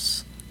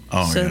house.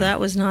 So that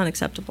was not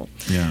acceptable.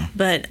 Yeah.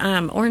 But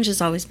orange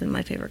has always been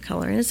my favorite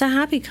color. And it's a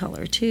happy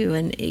color, too.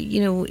 And,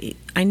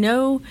 I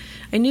knew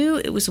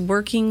it was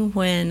working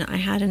when I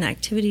had an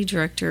activity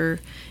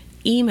director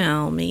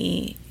email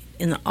me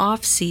in the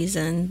off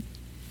season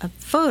a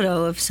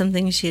photo of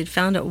something she had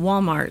found at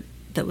Walmart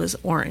that was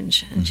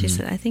orange, and she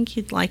said, I think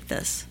you'd like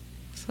this.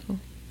 So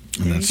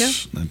there you go.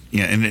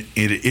 Yeah, and it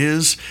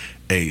is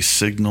a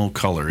signal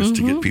color, is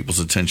to get people's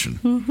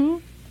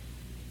attention.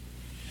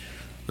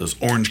 Those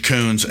orange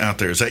cones out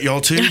there, is that y'all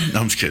too?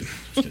 No, I'm just kidding.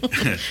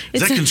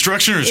 Is that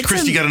construction, or has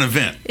Kristi got an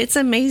event? It's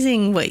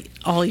amazing what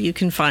all you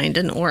can find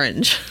in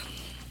orange.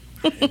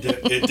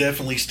 It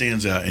definitely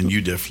stands out, and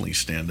you definitely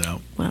stand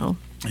out. Wow.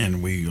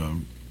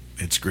 And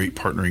it's great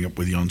partnering up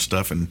with you on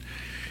stuff, and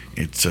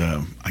it's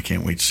I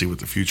can't wait to see what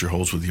the future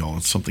holds with y'all.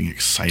 It's something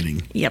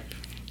exciting. Yep.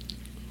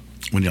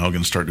 When y'all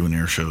going to start doing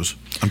air shows?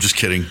 I'm just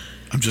kidding.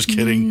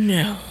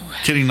 No.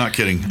 Kidding, not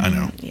kidding. I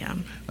know. Yeah.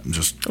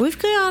 We've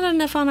got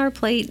enough on our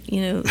plate,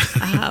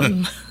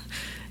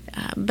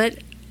 but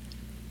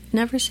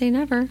never say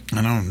never.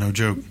 I know, no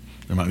joke.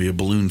 There might be a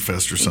balloon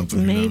fest or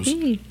something. Maybe. Who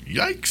knows?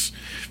 Yikes.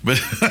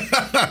 But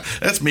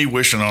that's me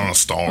wishing on a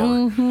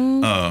star.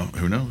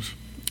 Who knows?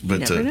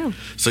 But never know.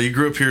 So you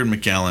grew up here in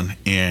McAllen,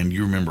 and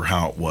you remember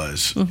how it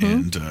was.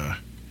 And I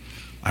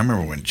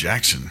remember when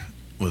Jackson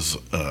was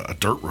a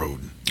dirt road.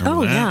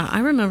 Remember that? Yeah. I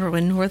remember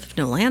when north of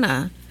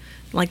Nolana,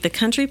 like the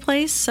Country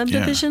Place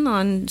subdivision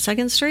on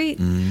 2nd Street,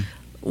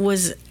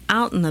 was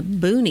out in the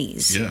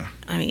boonies. Yeah.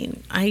 I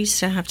mean, I used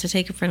to have to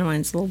take a friend of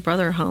mine's little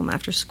brother home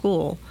after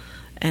school,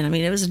 and I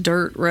mean, it was a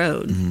dirt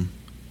road.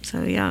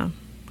 So, yeah.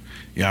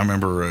 Yeah, I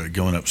remember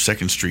going up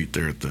 2nd Street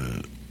there at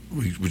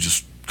we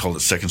just called it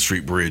 2nd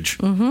Street Bridge.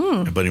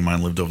 A buddy of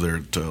mine lived over there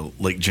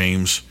at Lake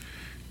James,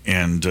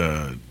 and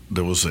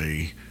there was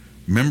a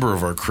member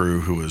of our crew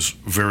who was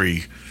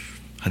very,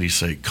 how do you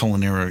say,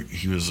 culinary.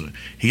 He was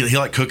he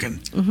liked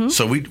cooking.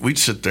 So we'd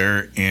sit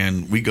there,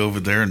 and we'd go over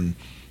there and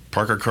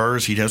park our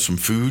cars. He'd have some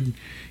food,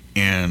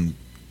 and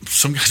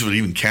some guys would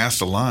even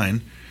cast a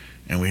line,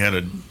 and we had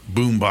a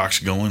boom box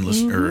going,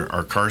 or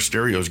our car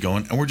stereos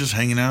going, and we're just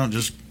hanging out,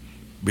 just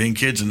being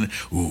kids. And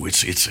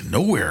it's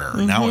nowhere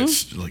now.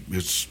 It's like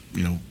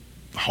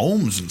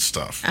homes and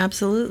stuff.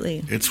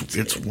 Absolutely.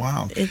 It's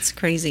wild. It's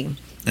crazy.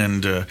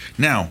 And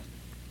now,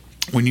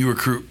 when you were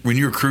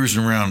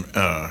cruising around,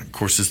 of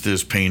course, this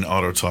is Payne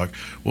Auto Talk.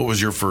 What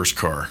was your first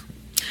car?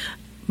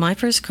 My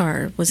first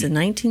car was a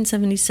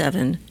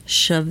 1977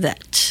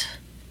 Chevette.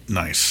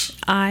 Nice.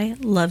 I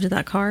loved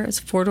that car. It was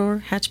a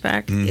 4-door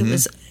hatchback.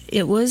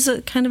 It was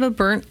a kind of a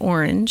burnt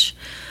orange.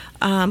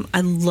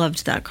 I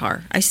loved that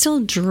car. I still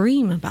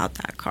dream about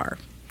that car.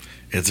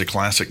 It's a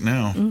classic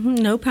now.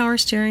 No power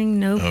steering,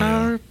 no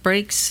power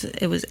brakes.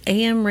 It was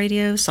AM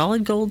radio,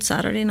 solid gold.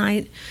 Saturday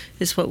night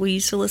is what we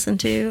used to listen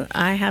to.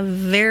 I have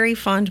very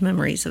fond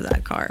memories of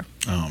that car.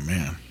 Oh,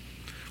 man.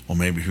 Well,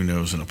 maybe, who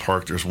knows, in a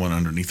park there's one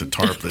underneath a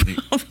tarp.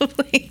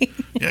 Probably.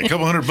 Yeah, a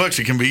couple $100,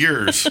 it can be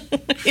yours.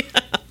 Yeah.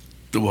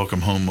 The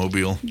Welcome Home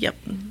Mobile. Yep.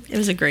 It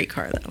was a great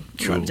car, though.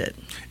 Cool. Loved it.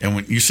 And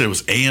when you said it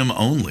was AM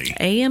only.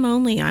 AM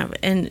only.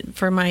 And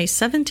for my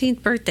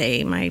 17th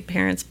birthday, my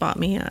parents bought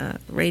me a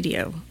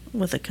radio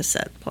with a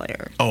cassette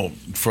player. Oh,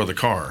 for the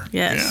car.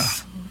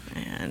 Yes.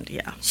 Yeah. And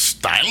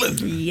styling.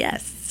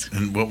 Yes.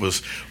 And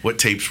what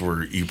tapes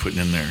were you putting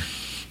in there?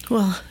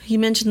 Well, you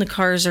mentioned the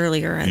Cars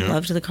earlier. I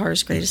loved the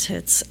Cars greatest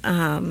hits.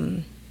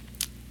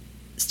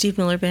 Steve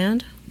Miller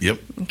Band. Yep.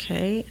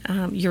 Okay.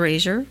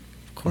 Erasure,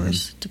 of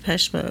course.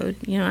 Depeche Mode.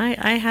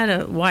 I had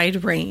a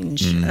wide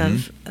range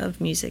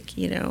of music.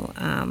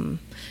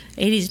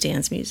 80s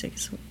dance music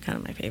is kind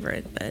of my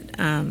favorite. But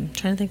trying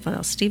to think what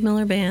else. Steve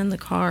Miller Band, the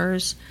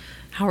Cars,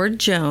 Howard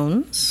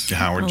Jones.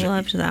 I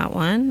loved that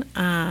one.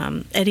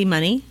 Eddie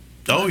Money.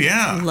 Oh,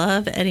 yeah. I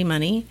love Eddie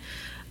Money.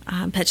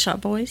 Pet Shop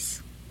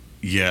Boys.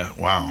 Yeah,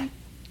 wow.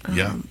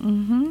 Yeah.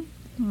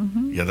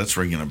 Yeah, that's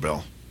ringing a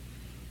bell.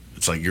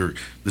 It's like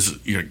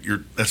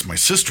that's my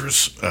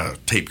sister's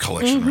tape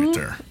collection right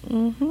there.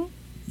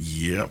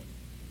 Yep.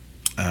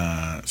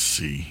 Let's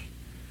see.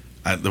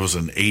 There was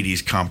an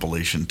 80s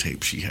compilation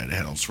tape she had. It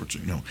had all sorts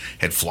of,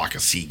 had Flock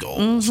of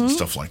Seagulls and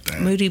stuff like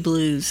that. Moody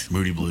Blues.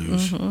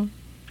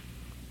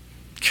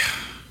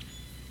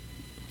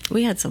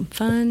 We had some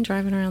fun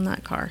driving around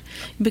that car.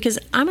 Because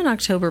I'm an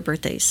October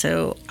birthday,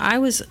 so I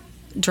was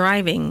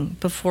driving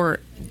before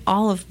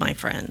all of my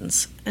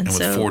friends. And with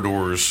so, 4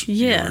 doors,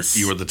 yes,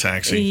 you were the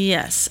taxi?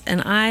 Yes,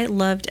 and I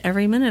loved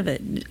every minute of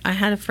it. I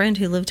had a friend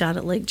who lived out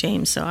at Lake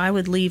James, so I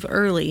would leave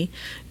early,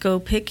 go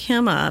pick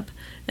him up,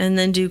 and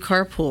then do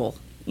carpool.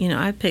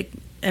 I'd pick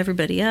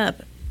everybody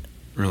up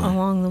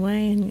along the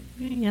way, and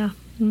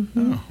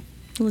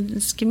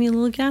just give me a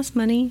little gas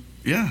money.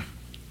 Yeah.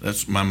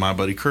 That's my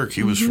buddy Kirk.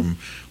 He was from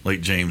Lake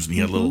James, and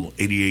he had a little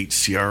 88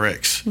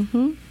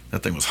 CRX.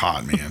 That thing was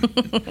hot, man.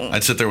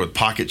 I'd sit there with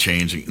pocket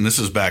change, and this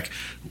is back,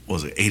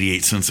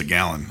 88 cents a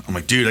gallon. I'm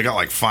like, dude, I got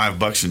like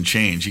 $5 in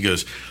change. He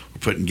goes, we're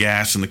putting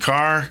gas in the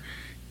car,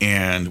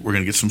 and we're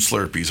going to get some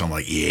Slurpees. I'm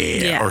like,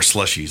 yeah. Or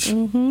slushies.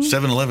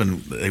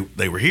 7-Eleven,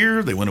 they were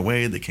here, they went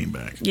away, they came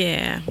back.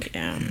 Yeah.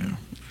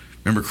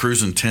 Remember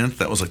cruising 10th?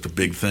 That was like the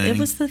big thing. It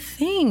was the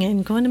thing,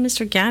 and going to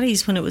Mr.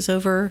 Gaddy's when it was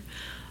over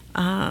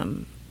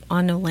on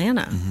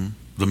Nolana.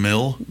 The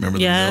mill? Remember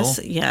the mill?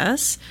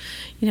 Yes.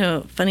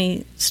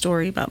 Funny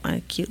story about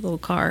my cute little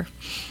car.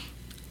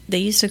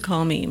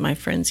 My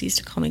friends used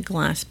to call me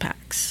Glass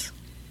Packs.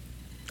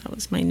 That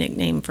was my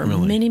nickname for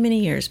many,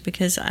 many years,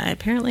 because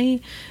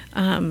apparently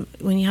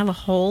when you have a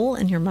hole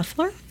in your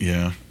muffler,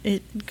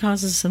 it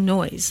causes some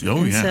noise.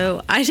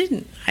 So I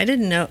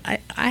didn't know.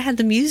 I had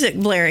the music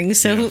blaring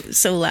so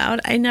loud,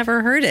 I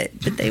never heard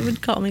it, but they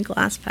would call me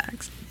Glass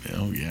Packs.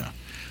 Oh, yeah.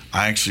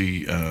 I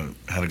actually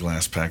had a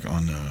glass pack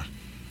on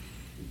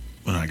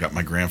when I got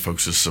my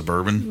grandfolks'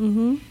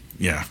 Suburban.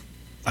 Yeah.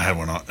 I had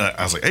one on.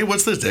 I was like, hey,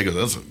 what's this? They go,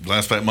 that's a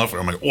glass pack muffler.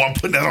 I'm like, I'm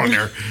putting that on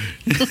there.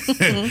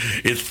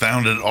 It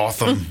sounded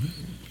awesome.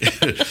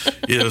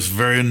 It was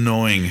very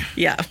annoying.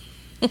 Yeah.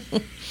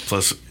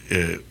 Plus,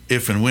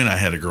 if and when I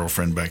had a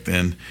girlfriend back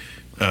then,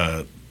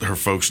 her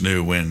folks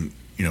knew when,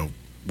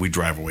 we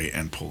drive away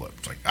and pull up.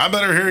 It's like, I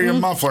better hear your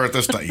muffler at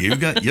this time. You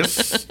got,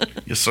 yes,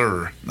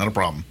 sir. Not a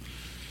problem.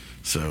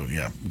 So,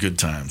 yeah, good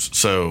times.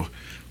 So,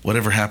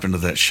 whatever happened to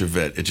that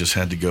Chevette? It just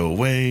had to go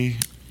away?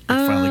 It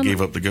finally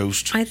gave up the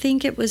ghost? I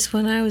think it was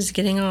when I was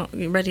getting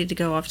ready to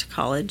go off to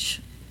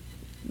college.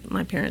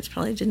 My parents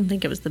probably didn't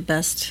think it was the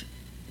best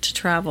to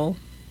travel.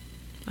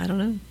 I don't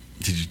know.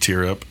 Did you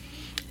tear up?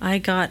 I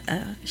got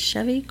a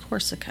Chevy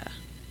Corsica.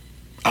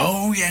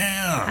 Oh,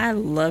 yeah. I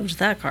loved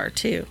that car,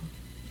 too.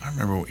 I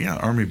remember,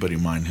 Army buddy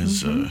of mine,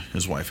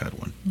 his wife had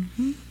one.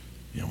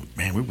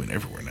 Man, we went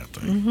everywhere in that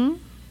thing.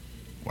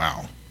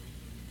 Wow.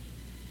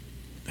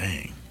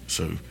 Dang.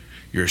 So,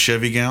 you're a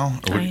Chevy gal?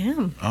 I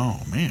am.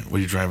 Oh, man. What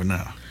are you driving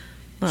now?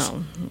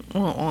 Well,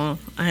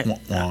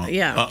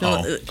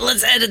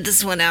 let's edit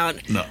this one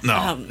out.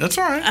 No, that's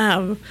all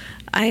right.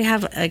 I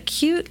have a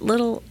cute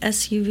little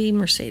SUV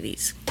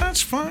Mercedes.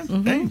 That's fine.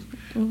 Hey,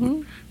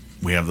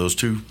 we have those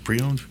too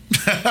pre-owned.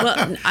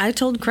 Well, I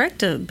told Craig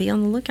to be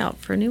on the lookout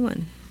for a new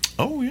one.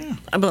 Oh, yeah.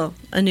 Well,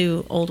 a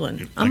new old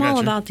one. I'm all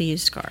about the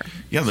used car.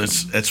 Yeah,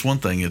 that's one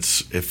thing.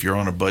 It's if you're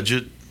on a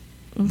budget,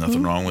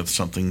 nothing wrong with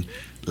something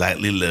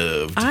lightly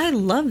loved. I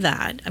love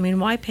that. I mean,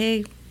 why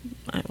pay?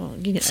 Well,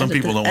 you can some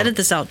people don't edit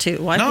this out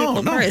too. Why pay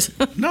full price?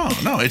 No.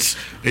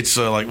 It's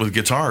like with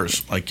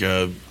guitars. Like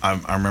I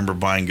remember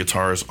buying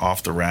guitars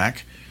off the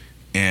rack,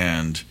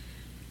 and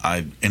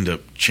I end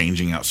up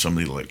changing out some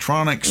of the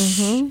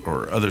electronics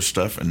or other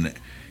stuff.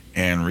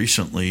 And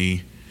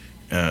recently,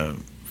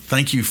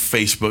 thank you,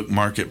 Facebook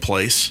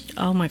Marketplace.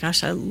 Oh my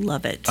gosh, I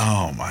love it.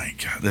 Oh my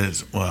God,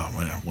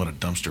 what a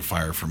dumpster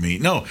fire for me.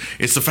 No,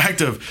 it's the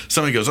fact of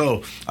somebody goes,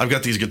 oh, I've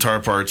got these guitar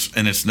parts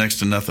and it's next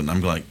to nothing.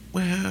 I'm like,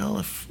 well,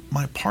 if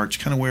my parts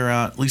kind of wear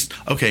out, at least,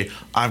 okay,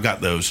 I've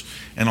got those.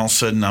 And all of a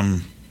sudden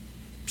I'm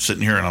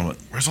sitting here and I'm like,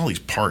 where's all these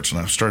parts? And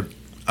I started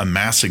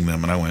amassing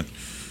them and I went,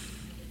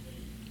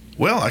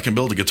 well, I can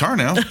build a guitar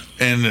now.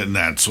 And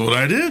that's what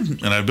I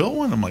did. And I built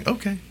one. I'm like,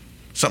 okay.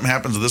 Something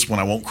happens to this one,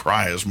 I won't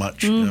cry as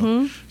much.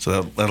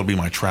 So that'll be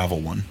my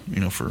travel one,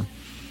 for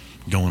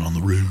going on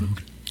the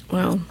road.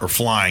 Well, or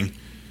flying.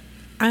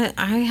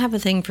 I have a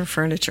thing for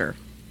furniture,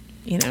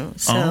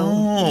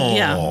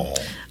 So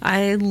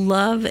I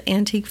love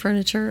antique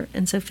furniture,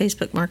 and so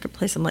Facebook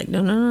Marketplace, I'm like,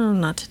 no,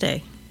 not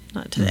today.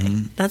 Not today.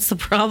 Mm-hmm. That's the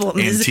problem.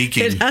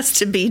 Antiquing. It has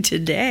to be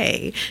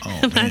today.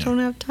 Oh, I don't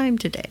have time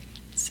today.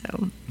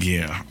 So.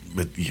 Yeah,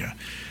 but yeah.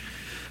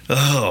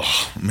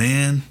 Oh,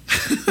 man.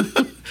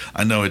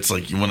 I know it's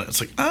like it's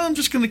like, I'm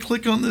just going to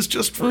click on this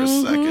just for a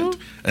second.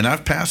 And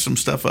I've passed some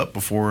stuff up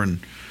before, and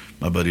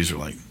my buddies are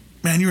like,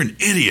 man, you're an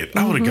idiot.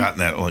 I would have gotten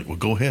that. I'm like, well,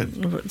 go ahead.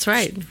 That's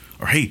right.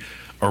 Or, hey,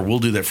 or we'll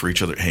do that for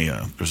each other. Hey,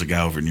 there's a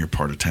guy over in your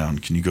part of town.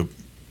 Can you go,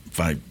 if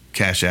I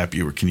cash app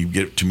you, or can you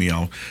get it to me?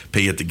 I'll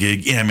pay you at the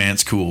gig. Yeah, man,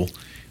 it's cool.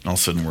 And all of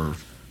a sudden we're...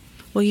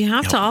 Well, you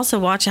have to also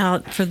watch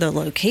out for the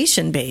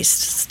location-based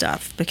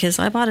stuff, because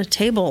I bought a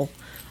table.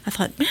 I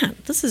thought, man,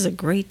 this is a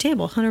great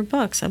table,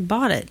 $100. I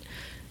bought it,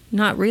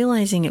 not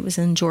realizing it was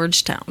in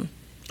Georgetown.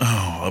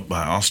 Oh, up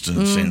by Austin,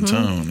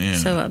 Santone, yeah.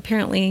 So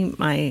apparently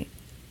my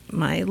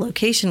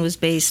location was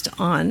based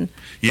on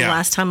the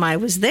last time I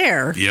was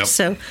there. Yep.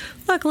 So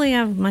luckily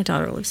my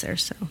daughter lives there.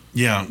 So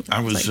yeah,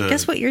 I was. Like,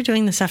 guess what you're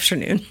doing this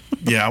afternoon?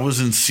 Yeah, I was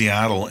in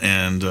Seattle,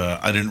 and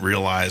I didn't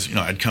realize.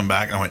 I'd come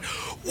back and I went,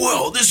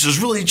 "Whoa, this is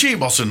really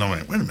cheap." All of a sudden, I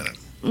went, "Wait a minute."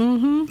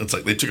 Mm-hmm. It's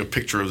like they took a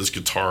picture of this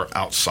guitar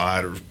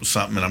outside or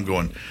something, and I'm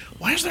going,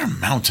 "Why is there a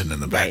mountain in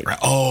the background?" Right.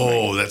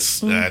 Oh,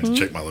 that's. I had to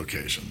check my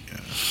location.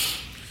 Yeah.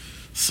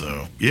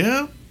 So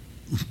yeah,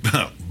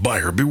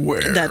 buyer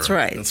beware. That's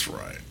right. That's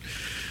right.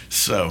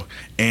 So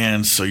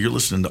you're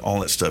listening to all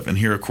that stuff. And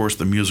here, of course,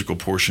 the musical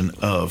portion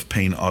of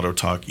Payne Auto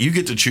Talk. You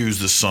get to choose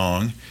the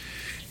song,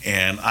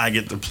 and I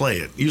get to play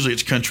it. Usually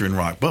it's country and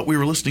rock. But we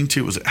were listening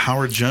to, was it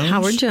Howard Jones?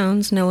 Howard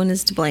Jones, No One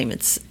Is to Blame.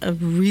 It's a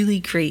really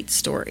great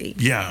story.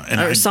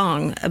 Yeah. Or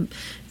song.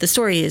 The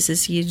story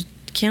is you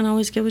can't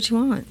always get what you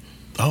want.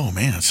 Oh,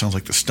 man, it sounds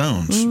like the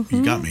Stones.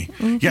 You got me.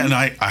 Yeah, and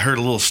I heard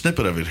a little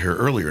snippet of it here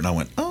earlier, and I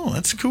went, oh,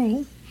 that's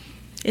cool.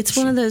 It's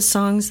one of those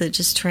songs that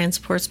just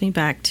transports me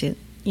back to...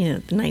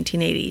 the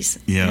 1980s.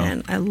 Yeah.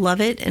 And I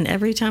love it. And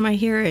every time I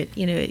hear it,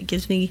 it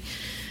gives me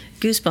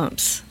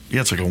goosebumps.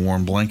 Yeah, it's like a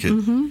warm blanket.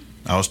 Mm-hmm.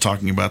 I was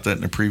talking about that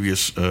in a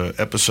previous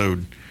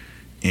episode,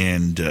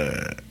 and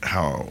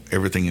how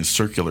everything is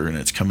circular and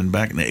it's coming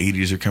back, and the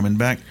 80s are coming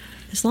back.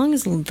 As long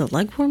as the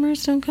leg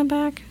warmers don't come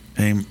back.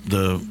 Hey,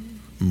 the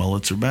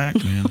mullets are back,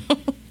 man.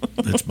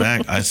 It's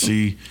back. I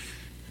see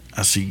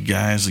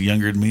guys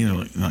younger than me,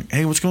 they're like,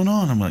 hey, what's going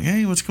on? I'm like,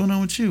 hey, what's going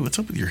on with you? What's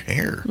up with your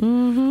hair?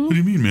 Mm-hmm. What do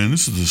you mean, man?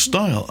 This is the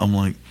style. I'm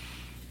like,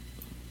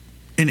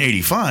 in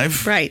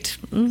 85. Right.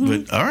 Mm-hmm.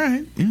 But all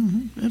right. Yeah,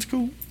 that's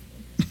cool.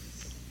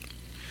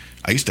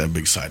 I used to have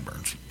big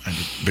sideburns. I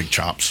had big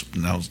chops.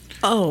 And that was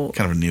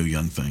kind of a Neil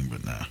Young thing,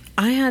 but nah.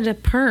 I had a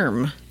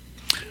perm.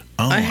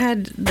 Oh. I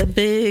had the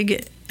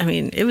big,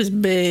 it was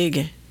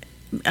big,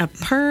 a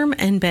perm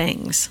and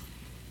bangs.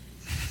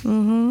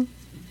 Mm-hmm.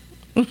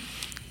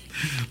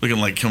 Looking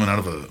like coming out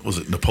of was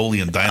it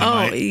Napoleon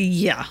Dynamite? Oh,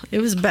 yeah.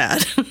 It was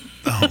bad.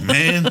 Oh,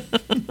 man.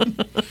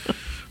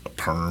 A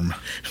perm.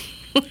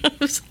 It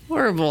was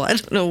horrible. I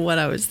don't know what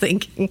I was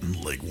thinking.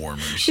 Leg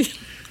warmers.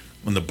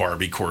 When the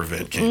Barbie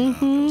Corvette came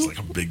out, it was like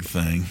a big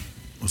thing.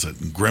 Was it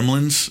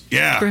Gremlins?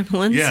 Yeah.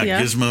 Gremlins,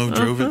 yeah. Gizmo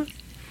drove it.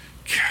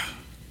 God.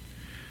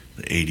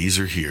 The 80s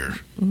are here.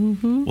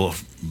 Mm-hmm. Well,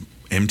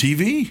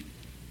 MTV.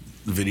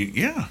 The video,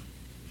 yeah.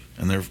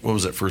 And what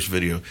was that first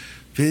video?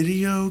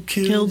 Video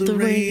killed the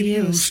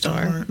radio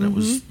star. Mm-hmm. That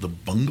was the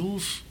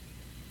Bungles.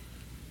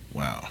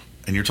 Wow.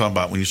 And you're talking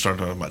about, when you start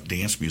talking about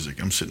dance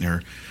music, I'm sitting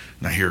here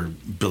and I hear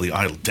Billy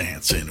Idol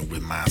dancing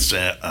with my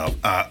set. And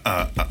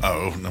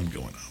I'm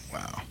going, oh,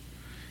 wow.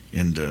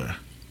 And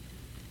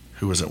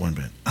who was that one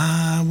band?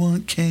 I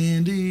want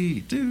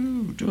candy.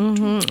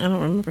 Mm-hmm. I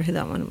don't remember who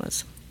that one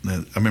was.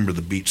 I remember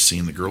the beach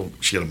scene. The girl,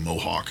 she had a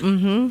mohawk.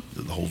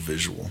 Mm-hmm. The whole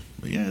visual.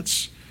 But yeah,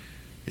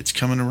 it's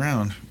coming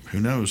around. Who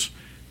knows?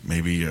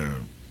 Maybe,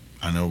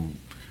 I know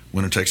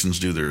Winter Texans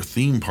do their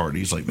theme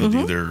parties, like they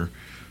do their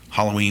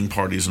Halloween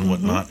parties and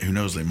whatnot. Who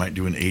knows? They might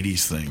do an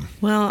 80s thing.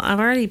 Well,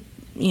 I've already,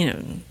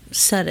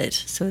 said it,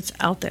 so it's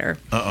out there.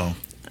 Uh-oh.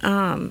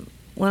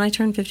 When I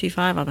turn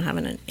 55, I'm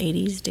having an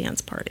 80s dance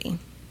party.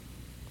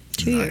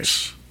 2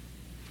 years.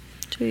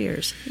 2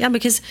 years. Yeah,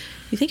 because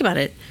you think about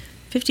it,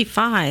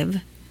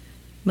 55,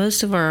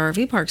 most of our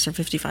RV parks are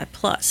 55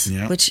 plus,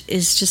 which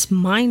is just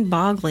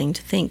mind-boggling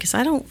to think, because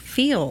I don't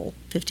feel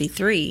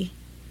 53.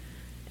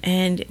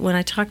 And when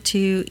I talk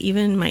to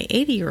even my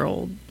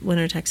 80-year-old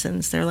Winter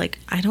Texans, they're like,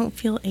 I don't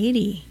feel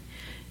 80.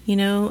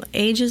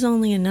 Age is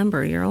only a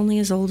number. You're only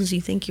as old as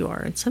you think you are.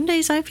 And some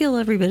days I feel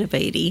every bit of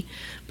 80,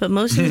 but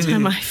most of the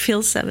time I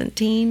feel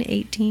 17,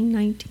 18,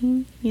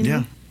 19,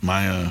 Yeah.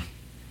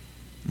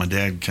 My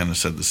dad kind of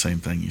said the same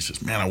thing. He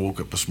says, man, I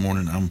woke up this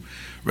morning. I'm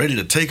ready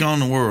to take on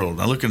the world.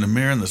 I look in the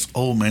mirror, and this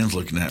old man's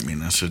looking at me.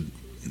 And I said,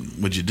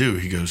 what'd you do?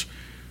 He goes,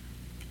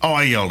 oh,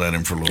 I yelled at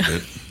him for a little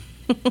bit.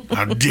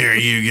 How dare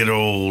you get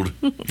old?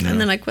 And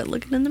then I quit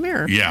looking in the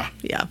mirror. Yeah.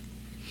 Yeah.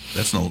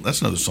 That's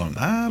another song.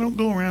 I don't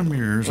go around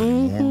mirrors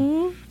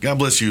anymore. God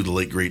bless you, the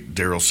late, great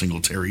Daryl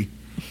Singletary,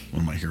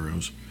 one of my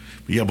heroes.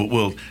 Yeah,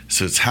 but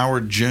so it's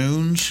Howard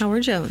Jones.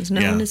 Howard Jones.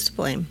 No one is to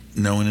blame.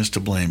 No one is to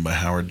blame by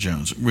Howard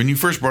Jones. When you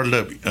first brought it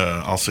up,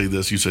 I'll say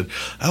this. You said,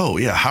 "Oh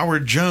yeah,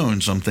 Howard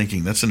Jones." I'm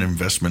thinking that's an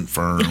investment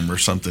firm or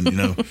something.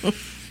 The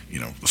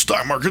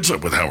stock market's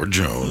up with Howard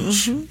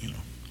Jones.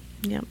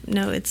 Mm-hmm. Yep.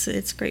 No,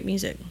 it's great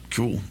music.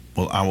 Cool.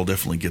 Well, I will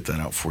definitely get that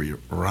out for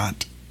you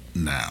right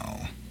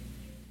now.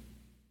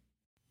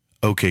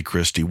 Okay,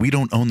 Kristi, we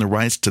don't own the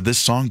rights to this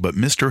song, but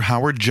Mr.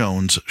 Howard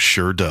Jones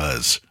sure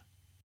does.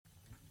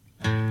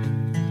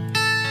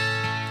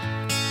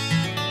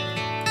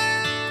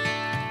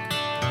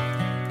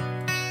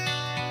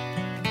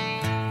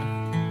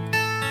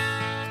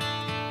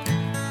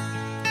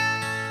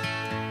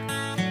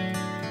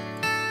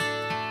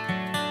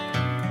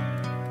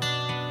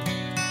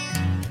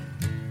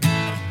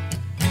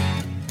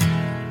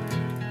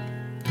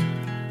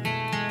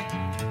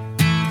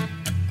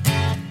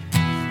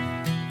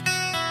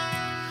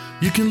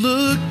 You can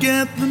look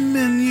at the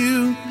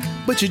menu,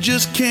 but you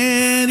just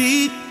can't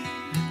eat.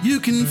 You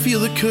can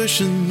feel the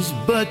cushions,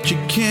 but you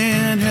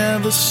can't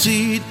have a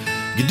seat.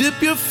 You dip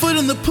your foot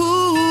in the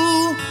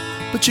pool,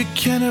 but you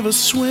can't have a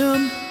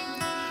swim.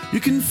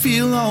 You can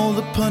feel all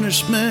the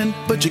punishment,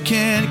 but you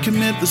can't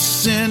commit the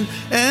sin.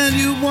 And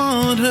you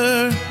want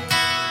her,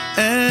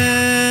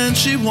 and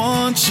she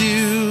wants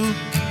you.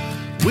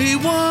 We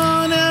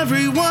want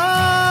everyone,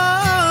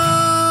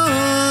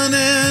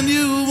 and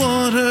you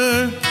want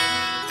her,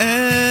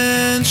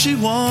 and she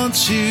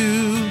wants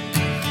you.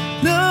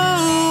 No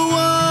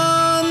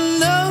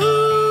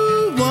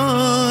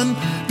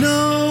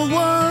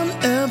one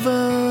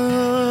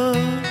ever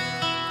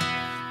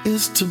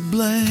is to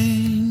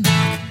blame.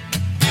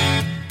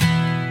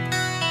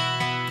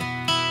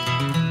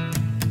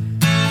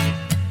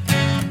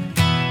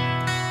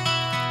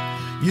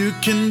 You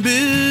can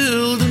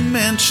build a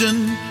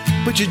mansion,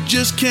 but you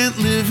just can't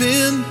live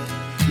in.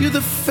 You're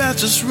the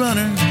fastest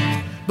runner,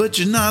 but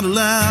you're not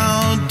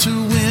allowed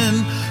to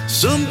win.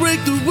 Some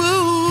break the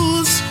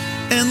rules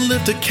and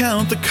live to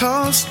count the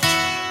cost.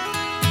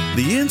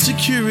 The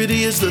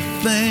insecurity is the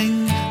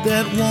thing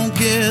that won't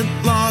get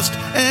lost.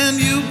 And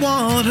you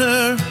want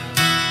her,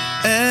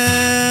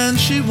 and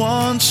she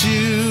wants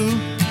you.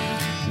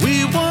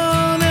 We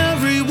want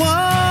everyone,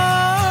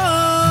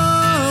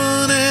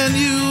 and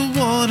you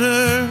want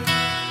her,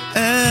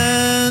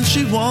 and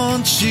she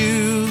wants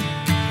you.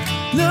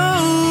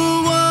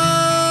 No one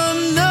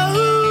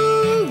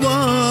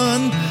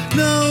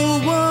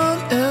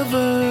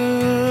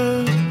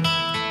ever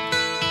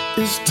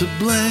is to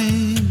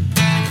blame.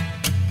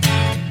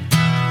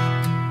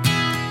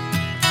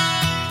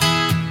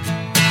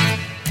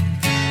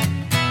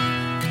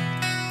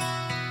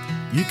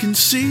 You can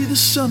see the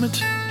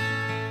summit,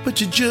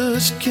 but you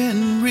just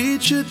can't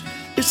reach it.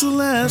 It's the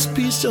last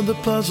piece of the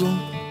puzzle,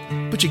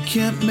 but you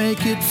can't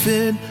make it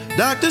fit.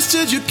 Doctor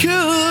said you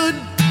could,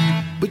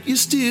 but you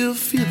still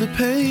feel the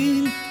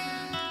pain.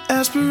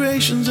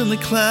 Aspirations in the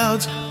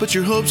clouds, but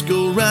your hopes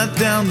go right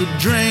down the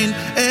drain.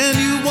 And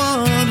you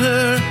want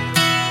her,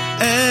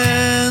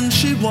 and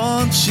she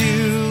wants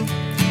you.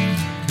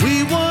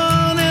 We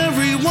want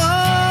everyone,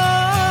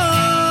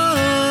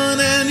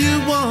 and you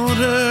want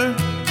her,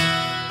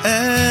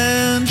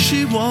 and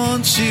she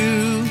wants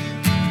you.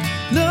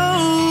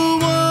 No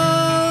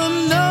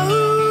one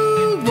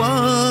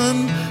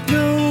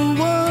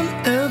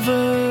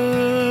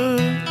ever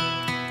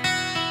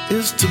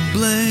is to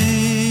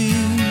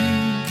blame.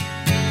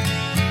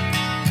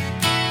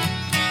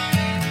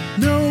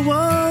 No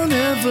one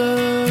ever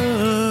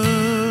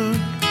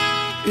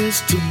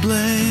is to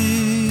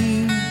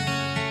blame.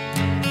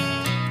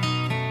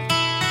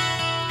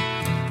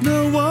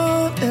 No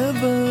one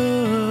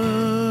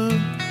ever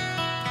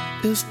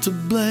is to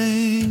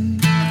blame.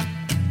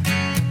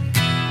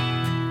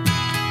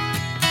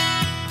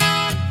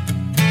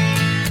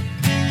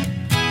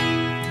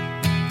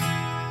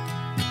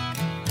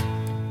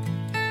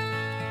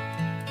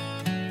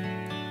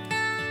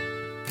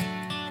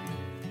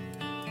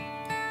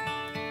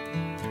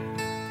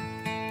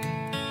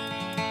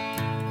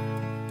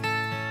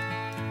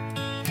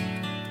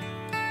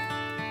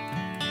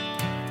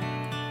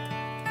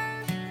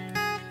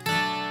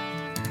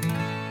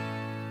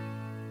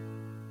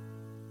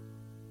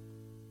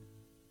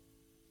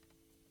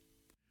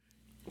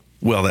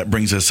 Well, that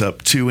brings us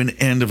up to an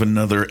end of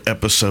another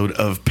episode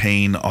of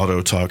Payne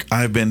Auto Talk.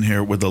 I've been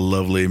here with the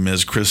lovely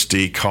Ms.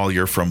 Kristi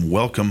Collier from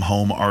Welcome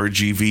Home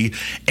RGV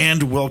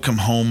and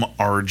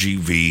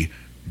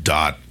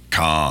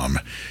WelcomeHomeRGV.com.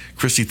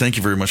 Kristi, thank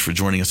you very much for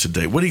joining us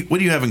today. What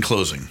do you have in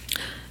closing?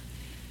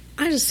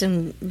 I just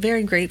am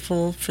very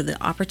grateful for the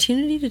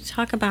opportunity to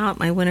talk about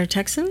my Winter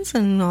Texans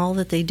and all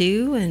that they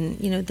do, and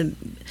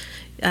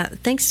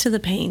thanks to the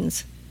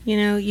Paynes.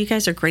 You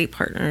guys are great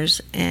partners,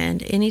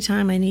 and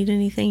anytime I need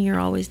anything, you're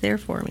always there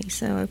for me.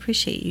 So I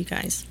appreciate you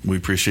guys. We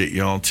appreciate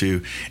y'all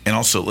too. And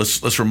also,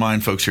 let's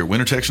remind folks here,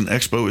 Winter Texan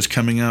Expo is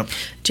coming up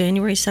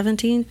January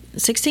 16th and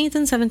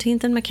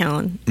 17th in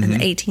McAllen, and the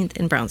 18th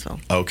in Brownsville.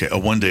 Okay, a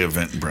one-day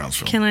event in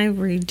Brownsville. Can I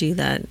redo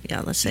that?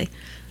 Yeah, let's say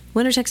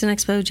Winter Texan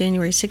Expo,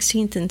 January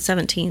 16th and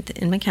 17th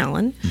in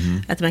McAllen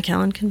at the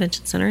McAllen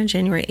Convention Center, and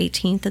January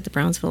 18th at the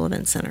Brownsville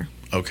Event Center.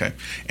 Okay.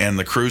 And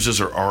the cruises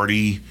are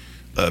already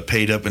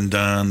paid up and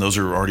done. Those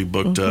are already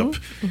booked up.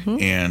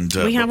 And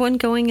we have one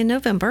going in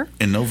November.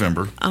 And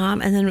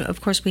then,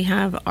 of course, we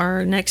have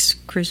our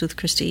next cruise with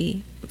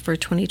Kristi for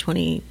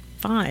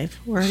 2025.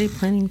 We're already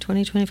planning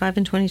 2025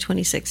 and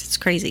 2026. It's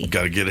crazy.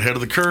 Got to get ahead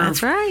of the curve.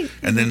 That's right.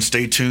 And then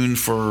stay tuned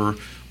for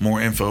more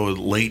info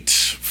late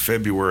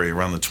February,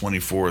 around the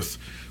 24th,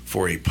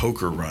 for a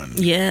poker run.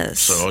 Yes.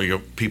 So all you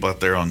people out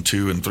there on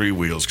 2 and 3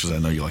 wheels, because I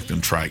know you like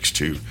them trikes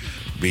too,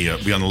 be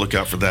on the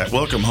lookout for that.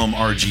 Welcome Home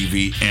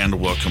RGV and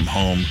Welcome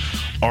Home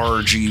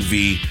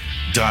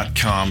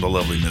RGV.com, the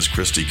lovely Ms.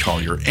 Kristi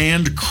Collier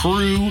and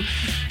crew.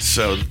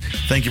 So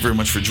thank you very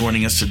much for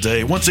joining us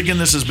today. Once again,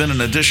 this has been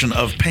an edition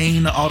of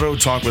Payne Auto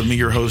Talk with me,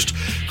 your host,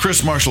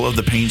 Chris Marshall of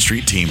the Payne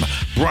Street Team,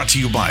 brought to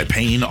you by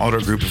Payne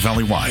Auto Group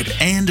Valley-wide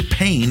and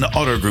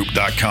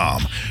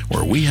PayneAutoGroup.com,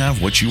 where we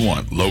have what you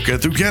want. Loca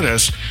tu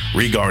quieres,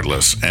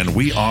 regardless, and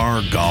we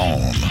are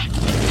gone.